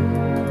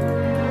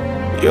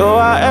 You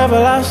are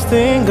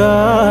everlasting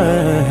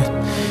God.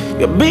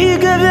 You're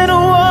bigger than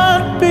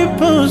what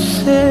people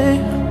say.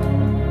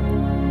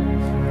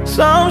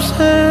 Some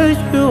say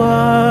you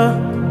are.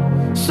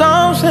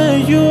 Some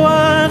say you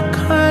are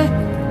kind.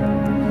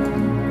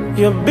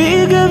 You're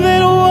bigger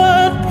than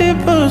what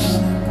people say.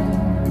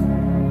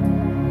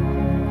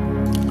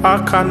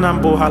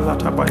 Akanambo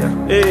halatabaya.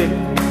 Hey.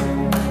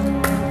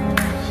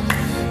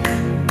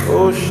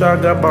 Oh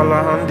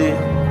Shagabalahandi.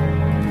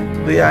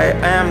 The I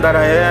am that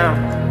I am.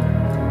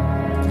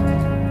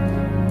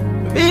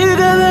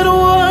 Bigger than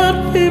what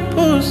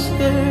people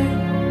say.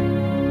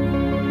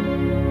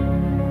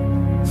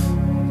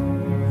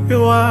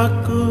 You are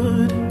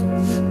good,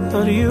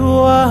 but you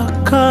are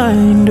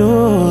kind.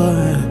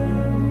 Oh.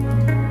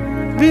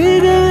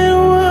 Bigger than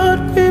what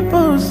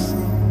people say.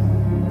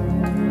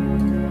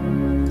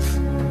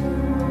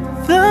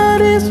 That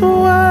is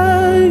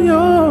why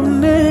your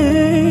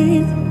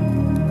name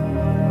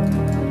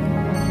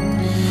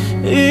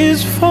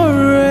is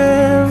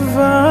forevermore.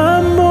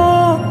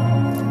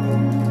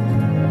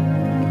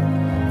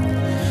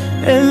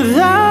 And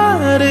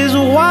that is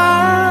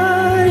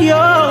why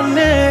your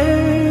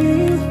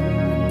name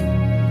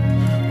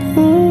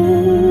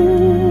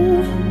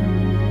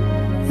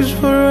is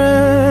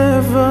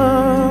forever.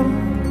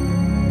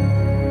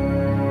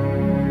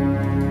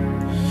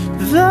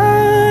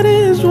 That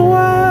is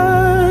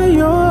why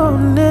your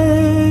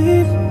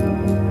name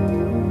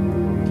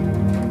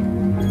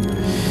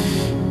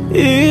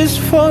is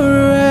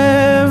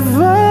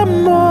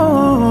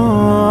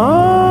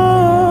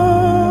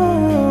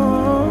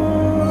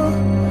forevermore.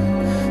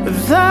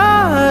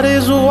 That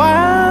is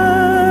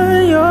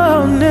why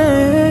your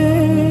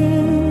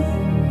name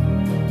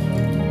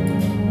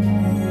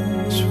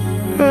is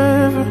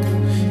forever.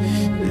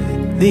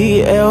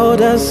 The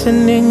elders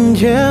and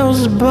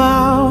angels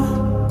bow.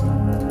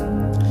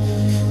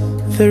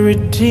 The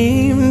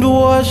redeemed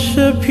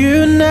worship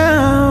you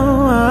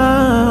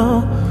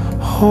now.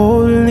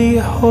 Holy,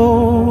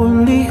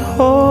 holy,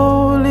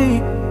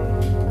 holy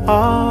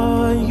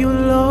are you,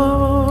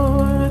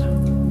 Lord.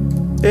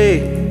 Hey.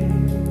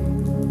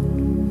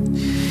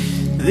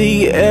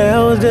 The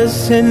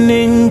elders and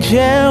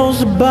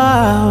angels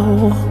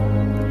bow.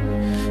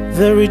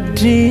 The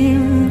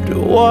redeemed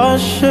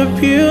worship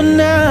you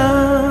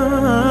now.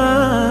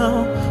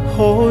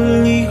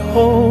 Holy,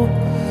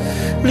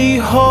 holy,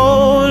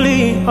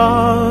 holy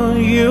are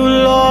you,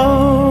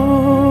 Lord.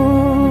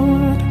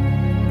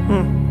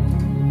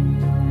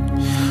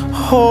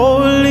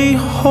 Holy,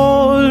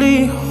 holy,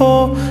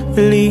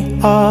 holy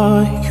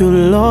are you,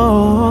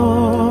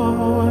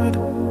 Lord.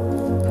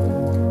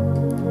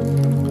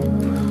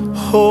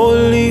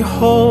 Holy,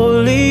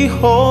 holy,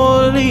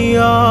 holy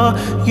are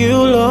you,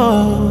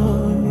 Lord.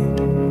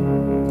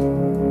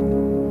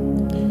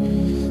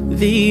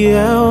 The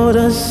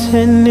elders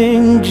and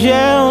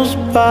angels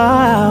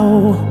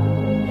bow.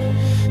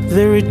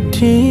 The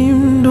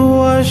redeemed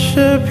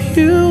worship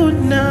you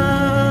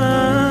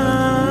now.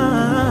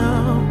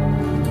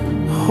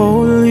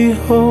 Holy,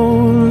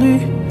 holy,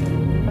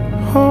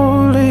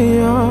 holy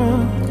are.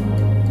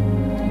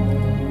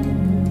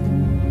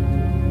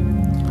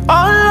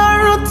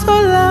 Ọlọ́run tó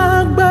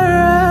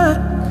lágbára.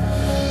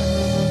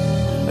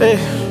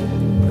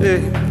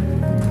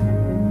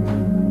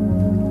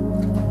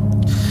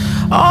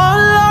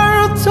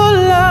 Ọlọ́run tó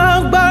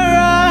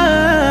lágbára.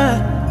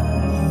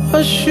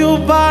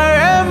 Òṣùbà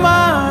rẹ̀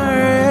máa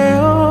rẹ̀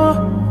ọ́.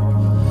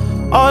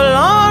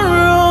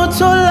 Ọlọ́run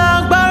tó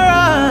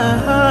lágbára.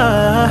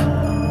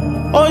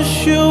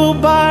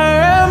 Òṣùbà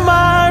rẹ̀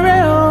máa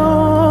rẹ̀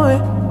ọ́.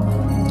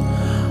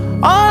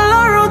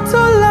 Ọlọ́run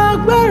tó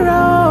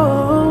lágbára.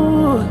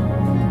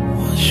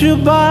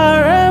 Òṣùbà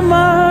rẹ̀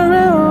máa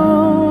rẹ̀ ọ́.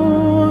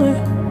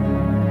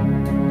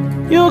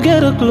 You get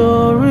the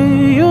glory,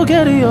 you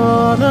get the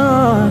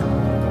honor.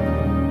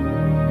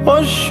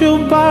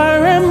 Òṣùbà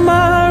rẹ̀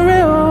máa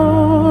rẹ̀ ọ́.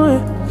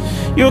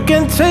 You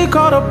can take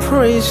all the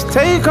praise,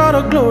 take all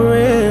the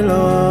glory,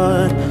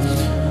 Lord.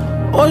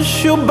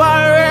 Òṣùbà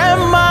rẹ̀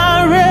máa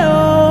rẹ̀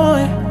ọ́.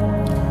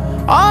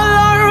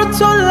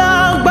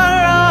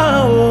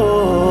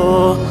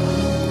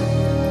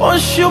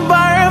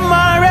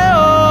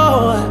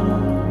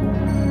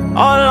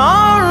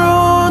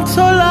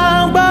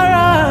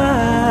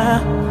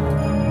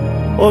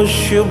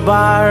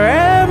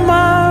 Oshubare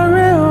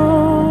Mareo.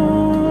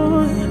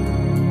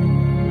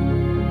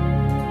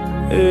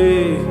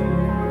 Hey,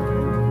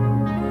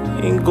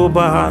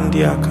 Ingoba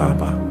Handi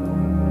Akaba.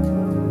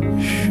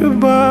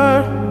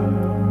 Shubar.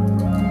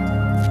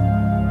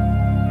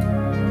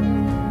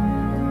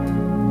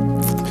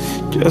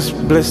 Just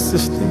bless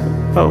this thing.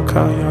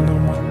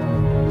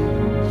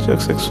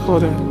 Just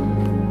exalt him.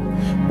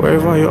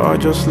 Wherever you are,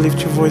 just lift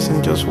your voice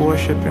and just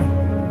worship him.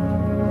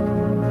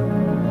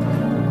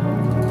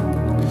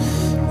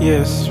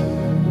 Yes.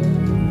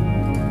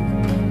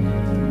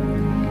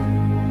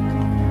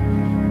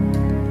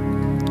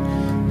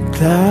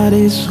 That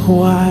is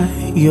why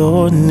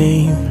your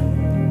name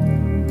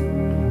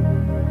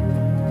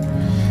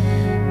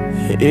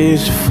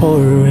is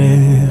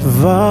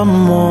forevermore.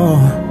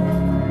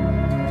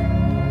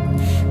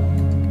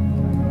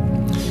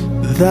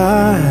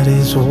 That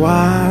is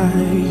why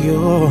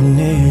your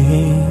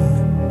name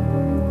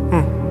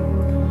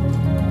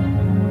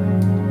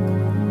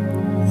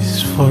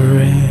is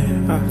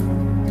forever.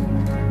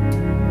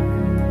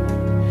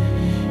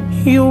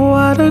 You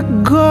are the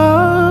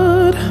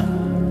God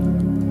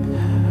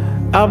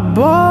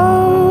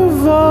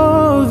above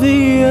all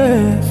the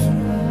earth.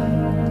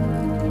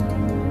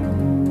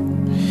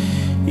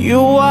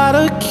 You are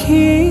the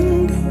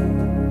King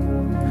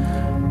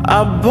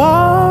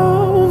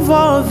above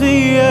all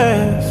the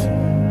earth.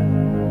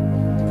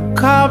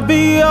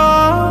 Kabia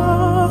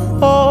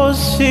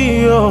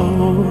Osio,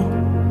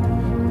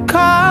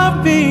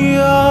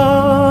 Kabia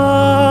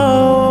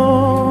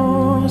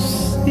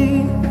Osi.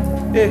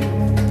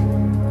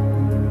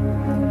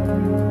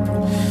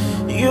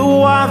 You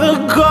are the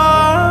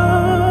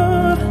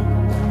God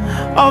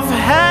of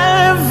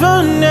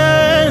heaven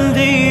and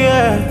the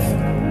earth.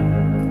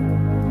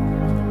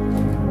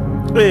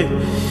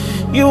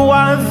 You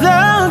are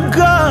the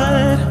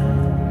God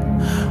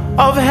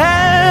of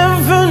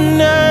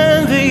heaven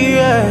and the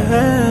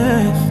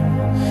earth.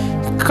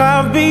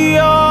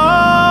 Kabia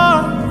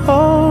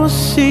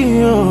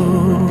Osio,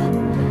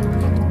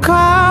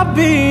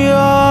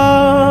 Kabia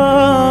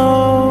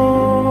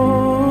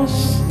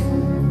Osi.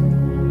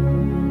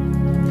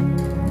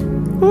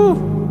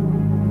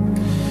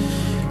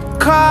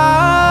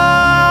 Kabia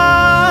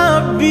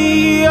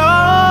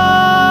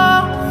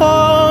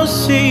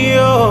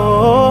Osio.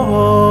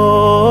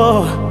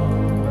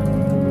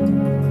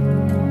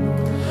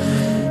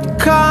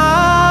 Kabia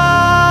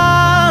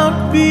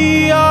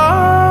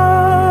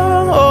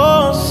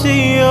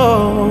Osio.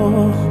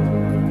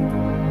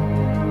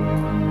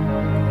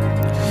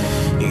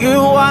 You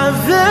are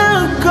the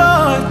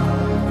God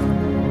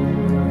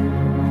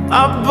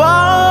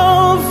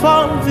above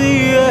all the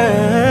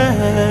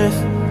earth.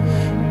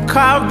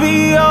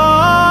 Kabia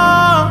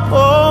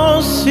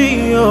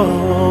Osio.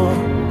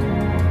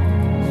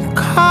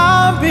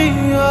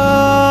 Kabia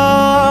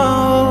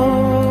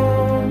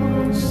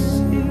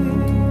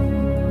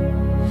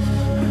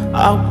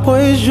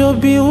Apois eu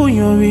vi o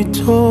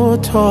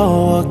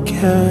toto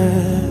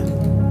again.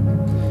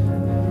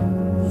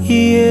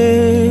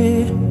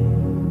 Yeah,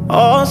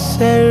 oh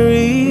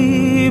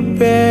seri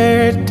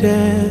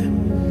berde,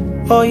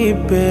 oh ye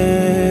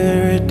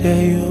berde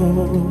yo.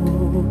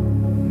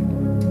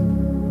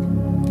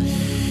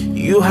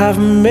 You have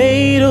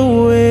made a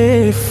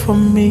way for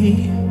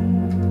me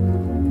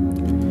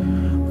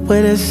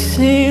where there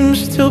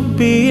seems to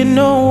be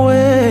no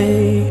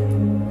way.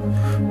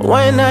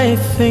 When I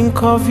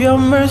think of your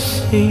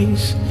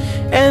mercies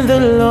and the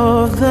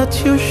love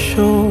that you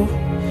show,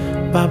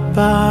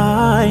 Baba,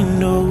 I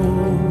know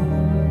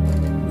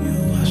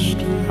you are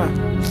strong.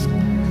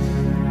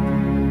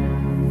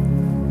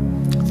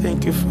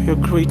 Thank you for your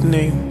great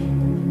name.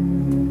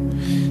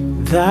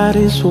 That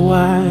is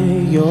why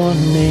your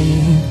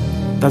name,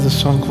 that's a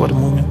song for the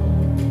moment,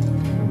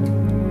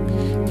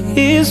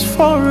 is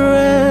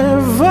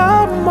forevermore.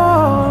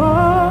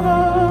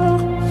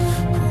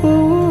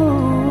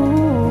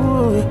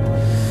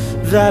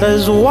 That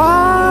is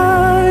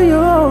why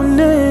your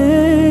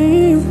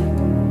name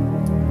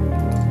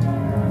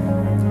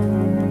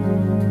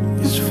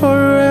is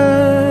forevermore.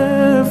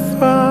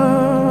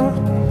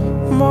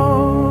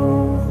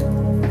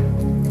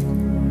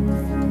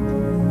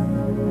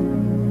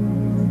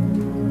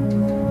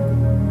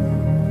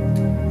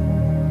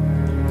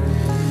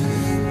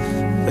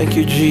 Thank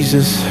you,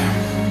 Jesus.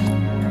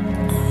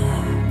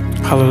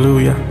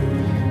 Hallelujah.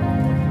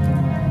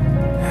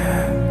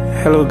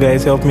 Hello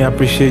guys, help me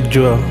appreciate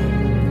Joel.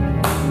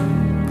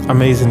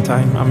 Amazing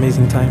time,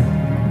 amazing time.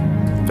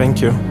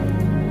 Thank you.